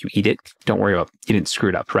while you eat it, don't worry about you didn't screw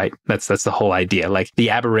it up, right? That's the whole idea. Like the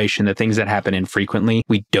aberration, the things that happen infrequently,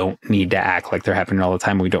 we don't need to act like they're happening all the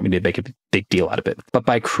time. We don't need to make a big deal out of it. But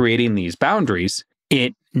by creating these boundaries,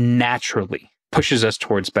 it naturally pushes us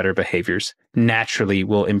towards better behaviors, naturally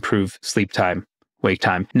will improve sleep time, wake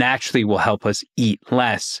time, naturally will help us eat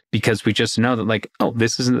less because we just know that like, oh,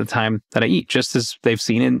 this isn't the time that I eat. Just as they've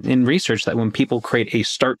seen in research that when people create a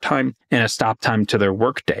start time and a stop time to their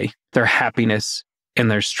workday, their happiness and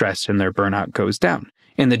their stress and their burnout goes down.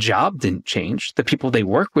 And the job didn't change. The people they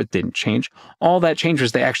work with didn't change. All that changed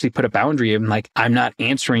was they actually put a boundary in, like, I'm not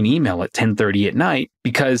answering email at 10:30 at night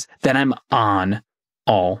because then I'm on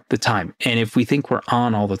all the time. And if we think we're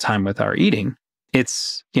on all the time with our eating,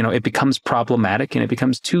 it's, it becomes problematic and it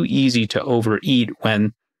becomes too easy to overeat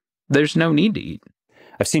when there's no need to eat.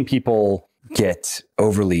 I've seen people get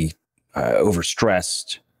overly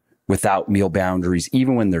overstressed without meal boundaries,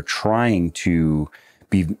 even when they're trying to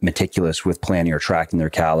be meticulous with planning or tracking their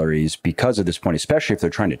calories because of this point, especially if they're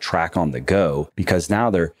trying to track on the go, because now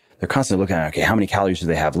they're constantly looking at, okay, how many calories do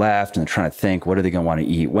they have left? And they're trying to think, what are they going to want to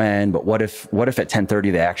eat when? But what if at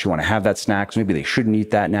 10:30 they actually want to have that snack? So maybe they shouldn't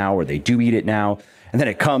eat that now, or they do eat it now. And then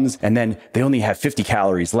it comes and then they only have 50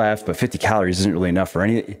 calories left, but 50 calories isn't really enough for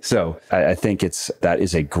anything. So I think that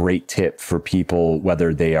is a great tip for people,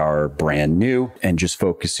 whether they are brand new and just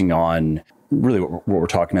focusing on really what we're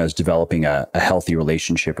talking about is developing a healthy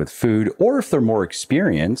relationship with food, or if they're more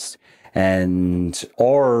experienced and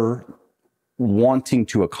are wanting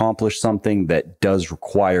to accomplish something that does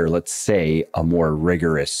require, let's say, a more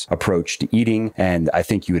rigorous approach to eating. And I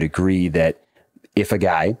think you would agree that if a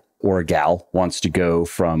guy or a gal wants to go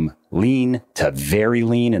from lean to very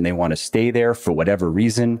lean and they want to stay there for whatever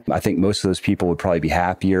reason, I think most of those people would probably be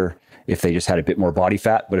happier if they just had a bit more body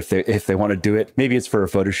fat. But if they want to do it, maybe it's for a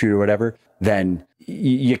photo shoot or whatever, then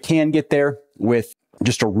you can get there with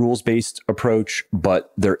just a rules-based approach.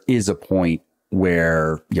 But there is a point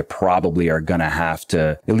where you probably are going to have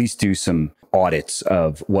to at least do some audits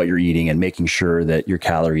of what you're eating and making sure that your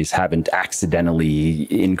calories haven't accidentally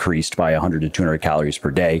increased by 100 to 200 calories per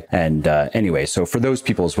day. And anyway, so for those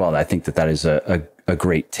people as well, I think that is a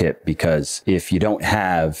great tip, because if you don't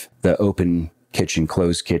have the open kitchen,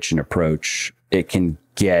 closed kitchen approach, it can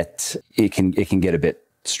get a bit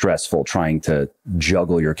stressful trying to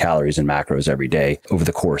juggle your calories and macros every day over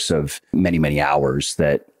the course of many, many hours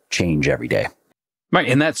that change every day. Right.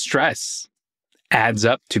 And that stress adds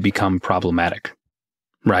up to become problematic,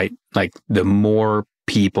 right? Like, the more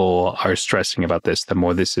people are stressing about this, the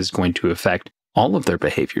more this is going to affect all of their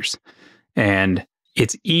behaviors. And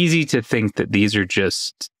it's easy to think that these are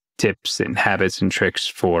just tips and habits and tricks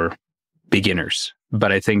for beginners.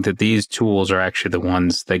 But I think that these tools are actually the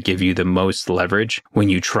ones that give you the most leverage when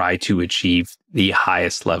you try to achieve the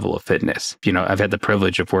highest level of fitness. I've had the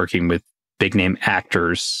privilege of working with big name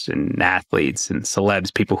actors and athletes and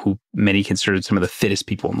celebs, people who many considered some of the fittest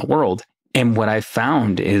people in the world. And what I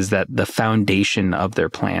found is that the foundation of their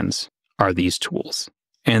plans are these tools,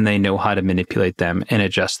 and they know how to manipulate them and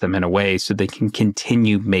adjust them in a way so they can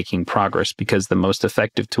continue making progress, because the most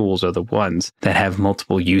effective tools are the ones that have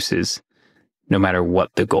multiple uses, no matter what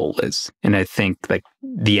the goal is. And I think, like,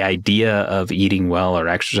 the idea of eating well or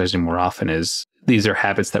exercising more often is, these are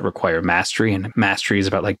habits that require mastery, and mastery is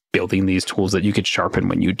about, like, building these tools that you could sharpen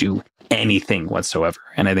when you do anything whatsoever.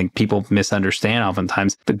 And I think people misunderstand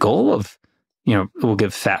oftentimes the goal of, we'll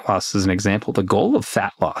give fat loss as an example. The goal of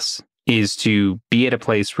fat loss is to be at a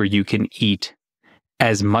place where you can eat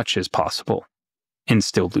as much as possible and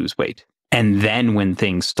still lose weight. And then when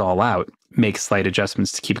things stall out, make slight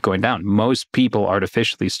adjustments to keep it going down. Most people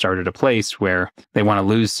artificially start at a place where they want to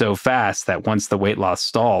lose so fast that once the weight loss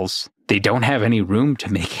stalls, they don't have any room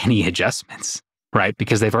to make any adjustments, right?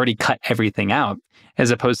 Because they've already cut everything out,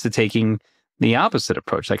 as opposed to taking the opposite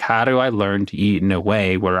approach. Like, how do I learn to eat in a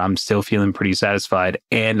way where I'm still feeling pretty satisfied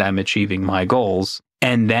and I'm achieving my goals?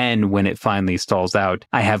 And then when it finally stalls out,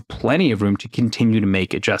 I have plenty of room to continue to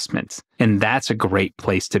make adjustments. And that's a great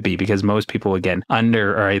place to be, because most people, again,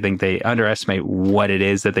 I think they underestimate what it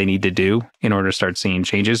is that they need to do in order to start seeing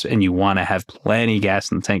changes. And you want to have plenty of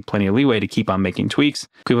gas in the tank, plenty of leeway to keep on making tweaks,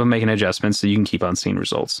 keep on making adjustments so you can keep on seeing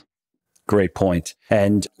results. Great point.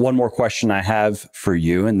 And one more question I have for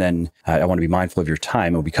you, and then I want to be mindful of your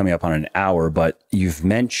time. It'll be coming up on an hour, but you've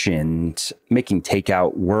mentioned making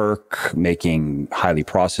takeout work, making highly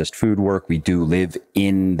processed food work. We do live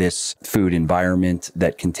in this food environment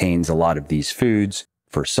that contains a lot of these foods.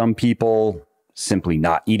 For some people, simply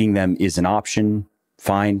not eating them is an option.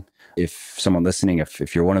 Fine. If someone listening,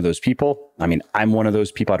 if you're one of those people, I mean, I'm one of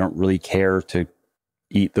those people. I don't really care to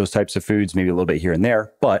eat those types of foods, maybe a little bit here and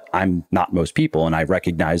there, but I'm not most people. And I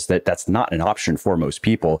recognize that that's not an option for most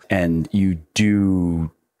people. And you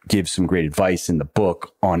do give some great advice in the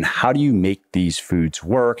book on how do you make these foods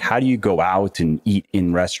work? How do you go out and eat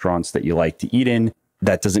in restaurants that you like to eat in?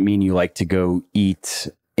 That doesn't mean you like to go eat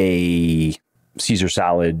a Caesar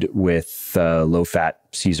salad with low-fat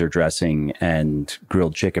Caesar dressing and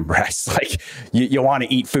grilled chicken breasts. Like, you want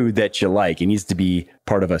to eat food that you like. It needs to be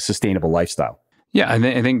part of a sustainable lifestyle. Yeah,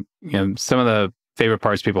 I think some of the favorite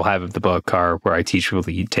parts people have of the book are where I teach people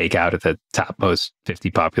to eat takeout at the top most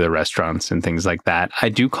 50 popular restaurants and things like that. I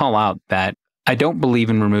do call out that I don't believe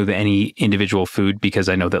in remove any individual food because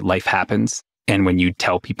I know that life happens. And when you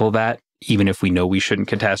tell people that, even if we know we shouldn't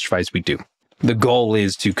catastrophize, we do. The goal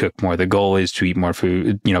is to cook more. The goal is to eat more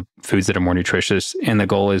food, foods that are more nutritious. And the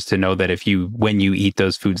goal is to know that when you eat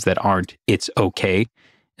those foods that aren't, it's okay,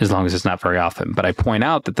 as long as it's not very often. But I point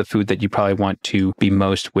out that the food that you probably want to be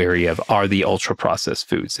most wary of are the ultra processed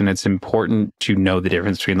foods. And it's important to know the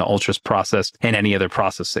difference between the ultra processed and any other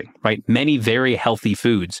processing, right? Many very healthy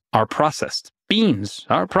foods are processed. Beans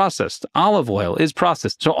are processed. Olive oil is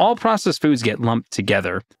processed. So all processed foods get lumped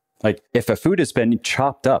together. Like if a food has been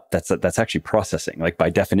chopped up, that's actually processing, like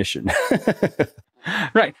by definition.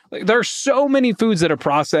 Right. Like, there are so many foods that are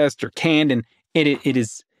processed or canned, and it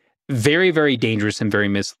is very, very dangerous and very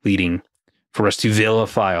misleading for us to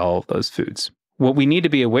vilify all of those foods. What we need to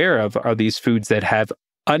be aware of are these foods that have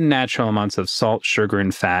unnatural amounts of salt, sugar,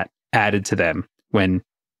 and fat added to them when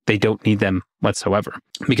they don't need them whatsoever.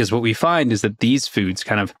 Because what we find is that these foods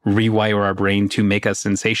kind of rewire our brain to make us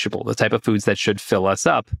insatiable. The type of foods that should fill us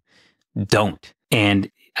up don't.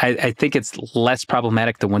 And I think it's less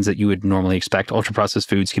problematic, the ones that you would normally expect. Ultra-processed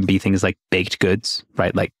foods can be things like baked goods,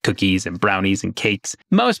 right? Like cookies and brownies and cakes.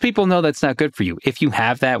 Most people know that's not good for you. If you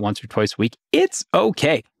have that once or twice a week, it's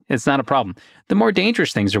okay. It's not a problem. The more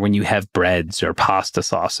dangerous things are when you have breads or pasta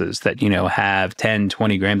sauces that, have 10,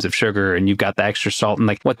 20 grams of sugar and you've got the extra salt. And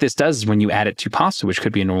like what this does is when you add it to pasta, which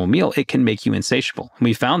could be a normal meal, it can make you insatiable. And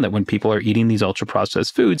we found that when people are eating these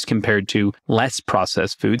ultra-processed foods compared to less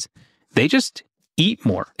processed foods, they just eat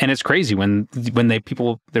more. And it's crazy when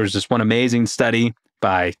there was this one amazing study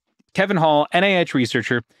by Kevin Hall, NIH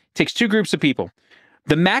researcher, takes two groups of people.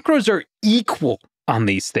 The macros are equal on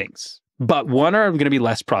these things, but one are going to be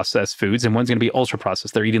less processed foods and one's going to be ultra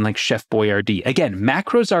processed. They're eating like Chef Boyardee. Again,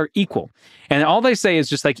 macros are equal. And all they say is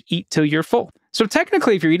just like eat till you're full. So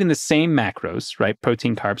technically, if you're eating the same macros, right,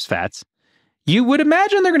 protein, carbs, fats, you would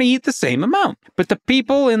imagine they're going to eat the same amount. But the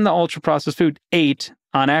people in the ultra processed food ate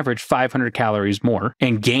on average 500 calories more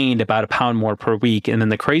and gained about a pound more per week. And then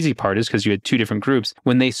the crazy part is because you had two different groups,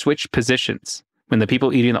 when they switched positions, when the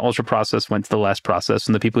people eating the ultra processed went to the less processed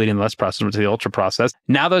and the people eating the less processed went to the ultra processed,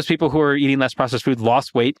 now those people who are eating less processed food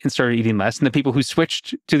lost weight and started eating less. And the people who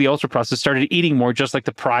switched to the ultra processed started eating more, just like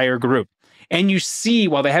the prior group. And you see,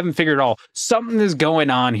 while they haven't figured it all, something is going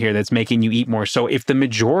on here that's making you eat more. So if the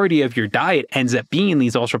majority of your diet ends up being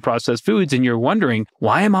these ultra-processed foods and you're wondering,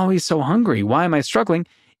 why am I always so hungry? Why am I struggling?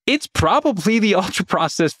 It's probably the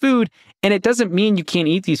ultra-processed food. And it doesn't mean you can't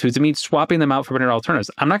eat these foods. It means swapping them out for better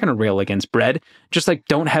alternatives. I'm not going to rail against bread. Just like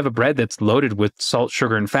don't have a bread that's loaded with salt,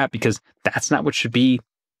 sugar, and fat, because that's not what should be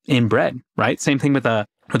in bread, right? Same thing with a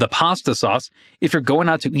pasta sauce. If you're going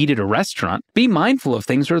out to eat at a restaurant, be mindful of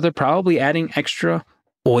things where they're probably adding extra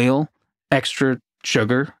oil, extra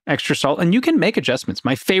sugar, extra salt, and you can make adjustments.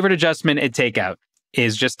 My favorite adjustment at takeout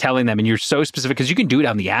is just telling them, and you're so specific because you can do it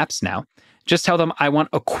on the apps now, just tell them I want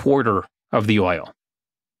a quarter of the oil.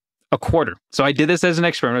 A quarter. So I did this as an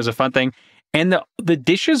experiment. It was a fun thing. And the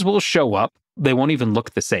dishes will show up. They won't even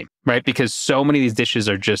look the same, right? Because so many of these dishes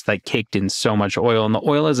are just like caked in so much oil, and the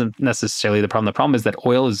oil isn't necessarily the problem. The problem is that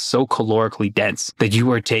oil is so calorically dense that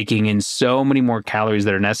you are taking in so many more calories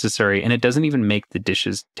that are necessary, and it doesn't even make the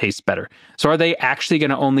dishes taste better. So are they actually going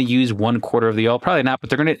to only use 1/4 of the oil? Probably not, but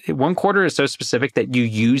they're going to, 1/4 is so specific that you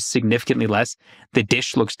use significantly less. The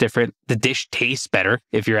dish looks different. The dish tastes better,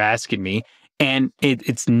 if you're asking me. And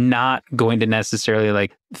it's not going to necessarily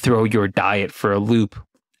like throw your diet for a loop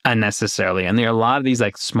unnecessarily. And there are a lot of these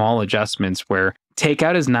like small adjustments where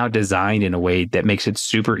takeout is now designed in a way that makes it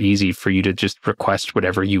super easy for you to just request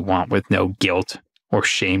whatever you want with no guilt or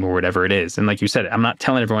shame or whatever it is. And like you said, I'm not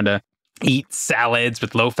telling everyone to eat salads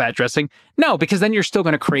with low-fat dressing. No, because then you're still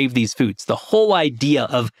going to crave these foods. The whole idea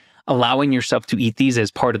of allowing yourself to eat these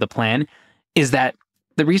as part of the plan is that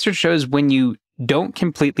the research shows when you don't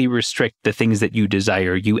completely restrict the things that you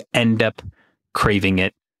desire, you end up craving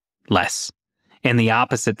it less. And the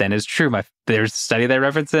opposite then is true. There's a study that I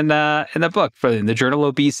referenced in the book, in the journal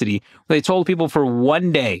Obesity, where they told people for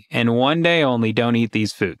one day and one day only, don't eat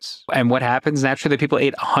these foods. And what happens naturally, people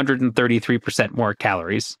ate 133% more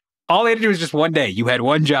calories. All they had to do was just one day. You had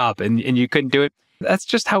one job and you couldn't do it. That's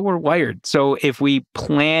just how we're wired. So if we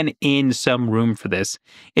plan in some room for this,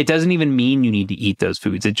 it doesn't even mean you need to eat those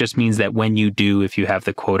foods. It just means that when you do, if you have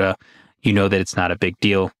the quota, you know that it's not a big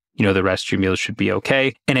deal. You know, the rest of your meals should be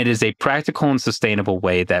okay. And it is a practical and sustainable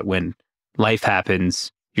way that when life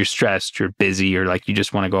happens, you're stressed, you're busy, or like you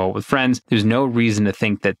just want to go out with friends, there's no reason to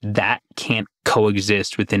think that that can't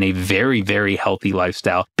coexist within a very, very healthy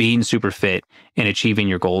lifestyle, being super fit and achieving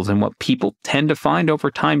your goals. And what people tend to find over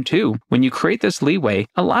time too, when you create this leeway,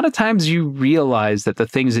 a lot of times you realize that the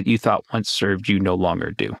things that you thought once served you no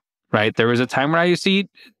longer do. Right? There was a time where I used to eat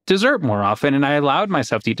dessert more often and I allowed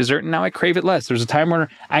myself to eat dessert and now I crave it less. There was a time where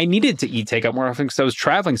I needed to eat takeout more often because I was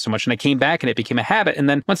traveling so much and I came back and it became a habit. And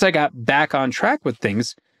then once I got back on track with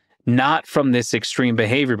things, not from this extreme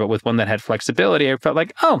behavior, but with one that had flexibility, I felt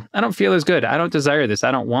like, oh, I don't feel as good. I don't desire this.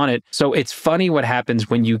 I don't want it. So it's funny what happens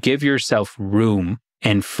when you give yourself room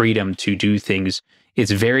and freedom to do things.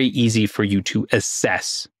 It's very easy for you to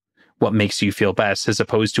assess what makes you feel best, as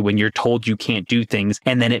opposed to when you're told you can't do things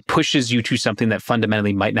and then it pushes you to something that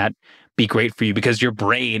fundamentally might not be great for you because your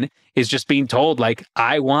brain is just being told, like,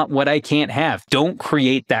 I want what I can't have. Don't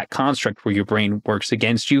create that construct where your brain works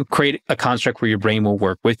against you. Create a construct where your brain will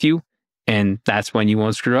work with you. And that's when you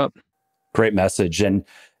won't screw up. Great message. And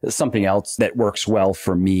something else that works well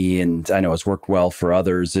for me, and I know it's worked well for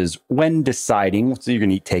others, is when deciding, so you're going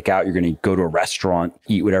to eat takeout, you're going to go to a restaurant,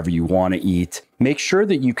 eat whatever you want to eat, make sure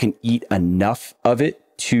that you can eat enough of it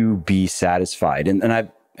to be satisfied. And I've,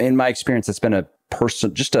 in my experience, it's been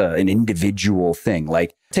an individual thing.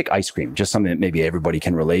 Like take ice cream, just something that maybe everybody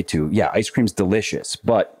can relate to. Yeah, ice cream's delicious.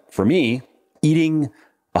 But for me, eating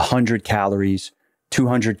 100 calories,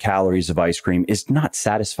 200 calories of ice cream is not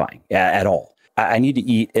satisfying at all. I need to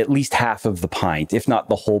eat at least half of the pint, if not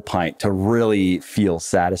the whole pint, to really feel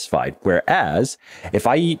satisfied. Whereas if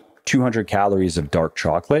I eat 200 calories of dark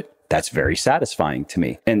chocolate, that's very satisfying to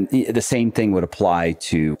me. And the same thing would apply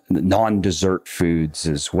to non-dessert foods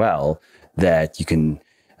as well, that you can,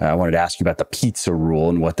 I wanted to ask you about the pizza rule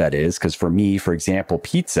and what that is. Because for me, for example,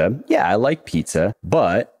 pizza, yeah, I like pizza,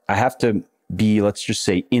 but I have to be, let's just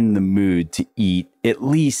say, in the mood to eat at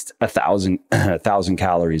least 1,000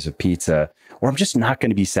 calories of pizza, or I'm just not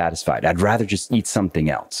going to be satisfied. I'd rather just eat something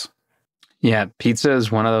else. Yeah, pizza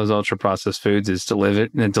is one of those ultra processed foods. It's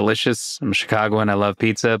delicious. I'm Chicagoan. I love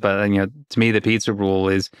pizza, but to me, the pizza rule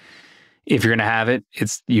is if you're going to have it,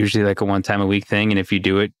 it's usually like a one time a week thing. And if you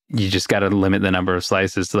do it, you just got to limit the number of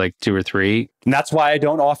slices to like 2 or 3. And that's why I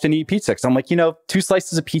don't often eat pizza. Cause I'm like, 2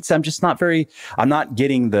 slices of pizza, I'm not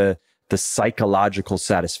getting the psychological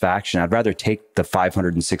satisfaction. I'd rather take the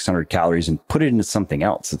 500 and 600 calories and put it into something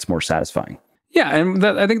else that's more satisfying. Yeah. And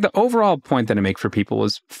I think the overall point that I make for people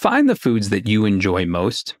is find the foods that you enjoy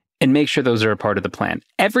most and make sure those are a part of the plan.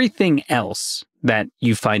 Everything else that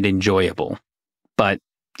you find enjoyable, but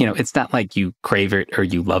it's not like you crave it or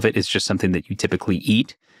you love it. It's just something that you typically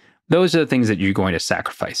eat. Those are the things that you're going to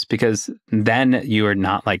sacrifice, because then you are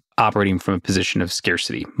not like operating from a position of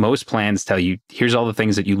scarcity. Most plans tell you, here's all the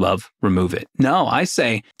things that you love, remove it. No, I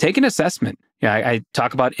say, take an assessment. Yeah, I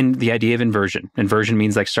talk about the idea of inversion. Inversion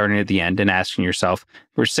means like starting at the end and asking yourself,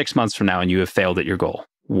 we're 6 months from now and you have failed at your goal.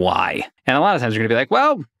 Why? And a lot of times you're going to be like,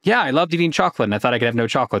 well, yeah, I loved eating chocolate and I thought I could have no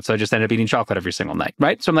chocolate. So I just ended up eating chocolate every single night,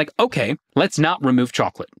 right? So I'm like, okay, let's not remove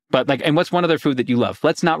chocolate. But and what's one other food that you love?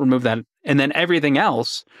 Let's not remove that. And then everything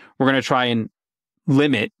else, we're going to try and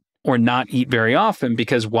limit or not eat very often,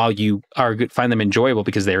 because while you find them enjoyable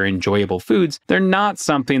because they're enjoyable foods, they're not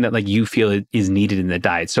something that like you feel is needed in the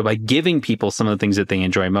diet. So by giving people some of the things that they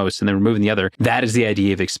enjoy most and then removing the other, that is the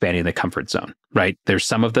idea of expanding the comfort zone, right? There's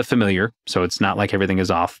some of the familiar, so it's not like everything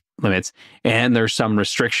is off limits, and there's some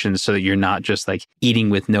restrictions so that you're not just like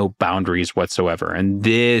eating with no boundaries whatsoever. And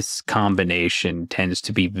this combination tends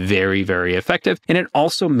to be very, very effective. And it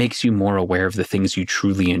also makes you more aware of the things you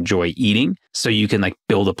truly enjoy eating, so you can like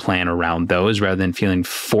build a plan around those rather than feeling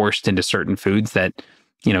forced into certain foods that,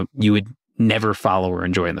 you would never follow or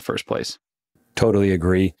enjoy in the first place. Totally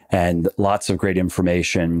agree. And lots of great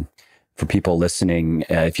information for people listening.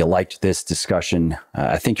 If you liked this discussion,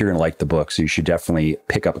 I think you're going to like the book. So you should definitely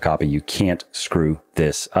pick up a copy. You can't screw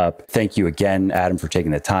this up. Thank you again, Adam, for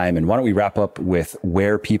taking the time. And why don't we wrap up with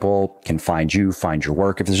where people can find you, find your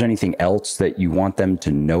work. If there's anything else that you want them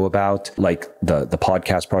to know about, like the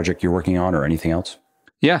podcast project you're working on or anything else.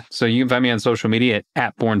 Yeah. So you can find me on social media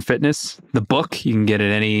at Born Fitness. The book, you can get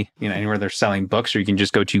it anywhere they're selling books, or you can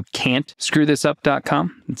just go to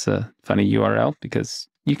can'tscrewthisup.com. It's a funny URL because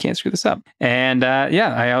you can't screw this up. And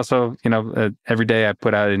I also, every day I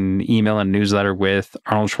put out an email and newsletter with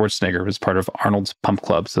Arnold Schwarzenegger as part of Arnold's Pump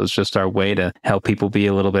Club. So it's just our way to help people be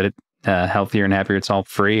a little bit healthier and happier. It's all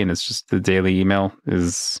free. And it's just the daily email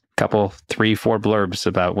is couple, 3, 4 blurbs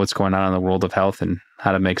about what's going on in the world of health and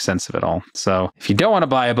how to make sense of it all. So if you don't want to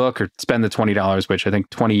buy a book or spend the $20, which I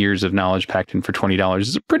think 20 years of knowledge packed in for $20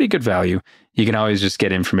 is a pretty good value, you can always just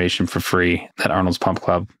get information for free at Arnold's Pump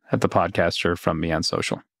Club, at the podcast, or from me on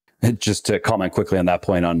social. Just to comment quickly on that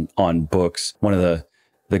point on books, one of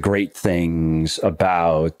the great things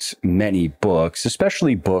about many books,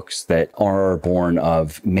 especially books that are born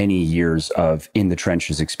of many years of in the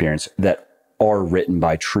trenches experience that are written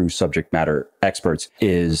by true subject matter experts,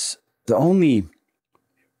 is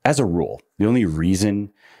as a rule, the only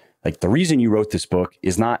reason, the reason you wrote this book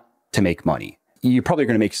is not to make money. You're probably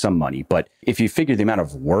going to make some money, but if you figure the amount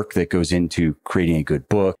of work that goes into creating a good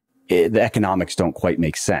book, the economics don't quite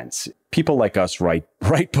make sense. People like us write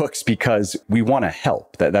books because we want to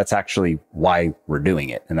help. That's actually why we're doing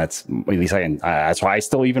it. And that's, at least that's why I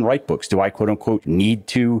still even write books. Do I, quote unquote, need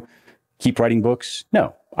to keep writing books?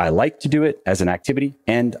 No, I like to do it as an activity,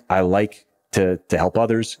 and I like to help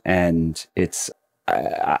others. And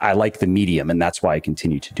I like the medium, and that's why I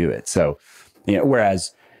continue to do it. So,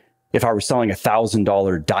 whereas if I were selling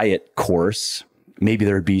 $1,000 diet course, maybe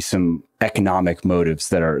there would be some economic motives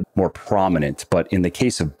that are more prominent. But in the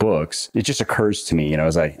case of books, it just occurs to me,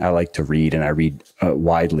 as I like to read, and I read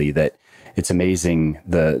widely, that it's amazing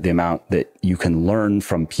the amount that you can learn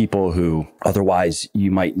from people who otherwise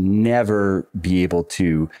you might never be able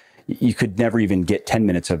to, you could never even get 10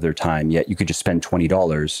 minutes of their time, yet you could just spend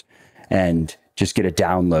 $20 and just get a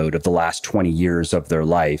download of the last 20 years of their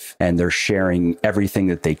life. And they're sharing everything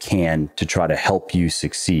that they can to try to help you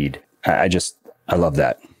succeed. I love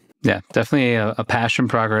that. Yeah, definitely a passion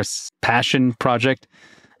project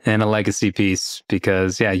and a legacy piece,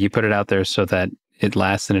 because you put it out there so that it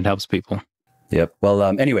lasts and it helps people. Yep. Well,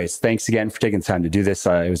 anyways, thanks again for taking the time to do this.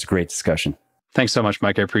 It was a great discussion. Thanks so much,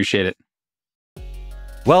 Mike. I appreciate it.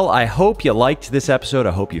 Well, I hope you liked this episode.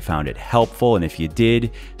 I hope you found it helpful. And if you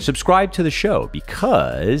did, subscribe to the show,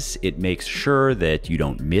 because it makes sure that you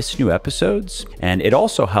don't miss new episodes. And it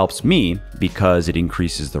also helps me because it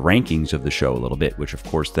increases the rankings of the show a little bit, which of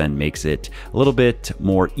course then makes it a little bit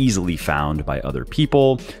more easily found by other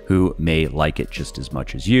people who may like it just as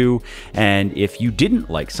much as you. And if you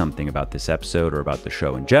didn't like something about this episode or about the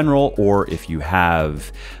show in general, or if you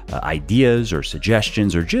have ideas or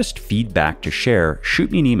suggestions or just feedback to share,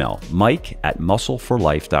 shoot me an email,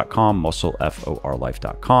 mike@muscleforlife.com,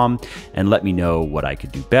 muscleforlife.com, and let me know what I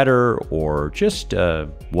could do better, or just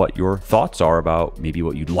what your thoughts are about maybe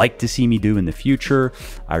what you'd like to see me do in the future.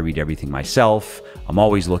 I read everything myself. I'm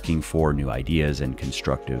always looking for new ideas and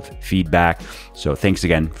constructive feedback. So thanks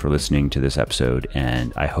again for listening to this episode,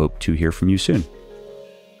 and I hope to hear from you soon.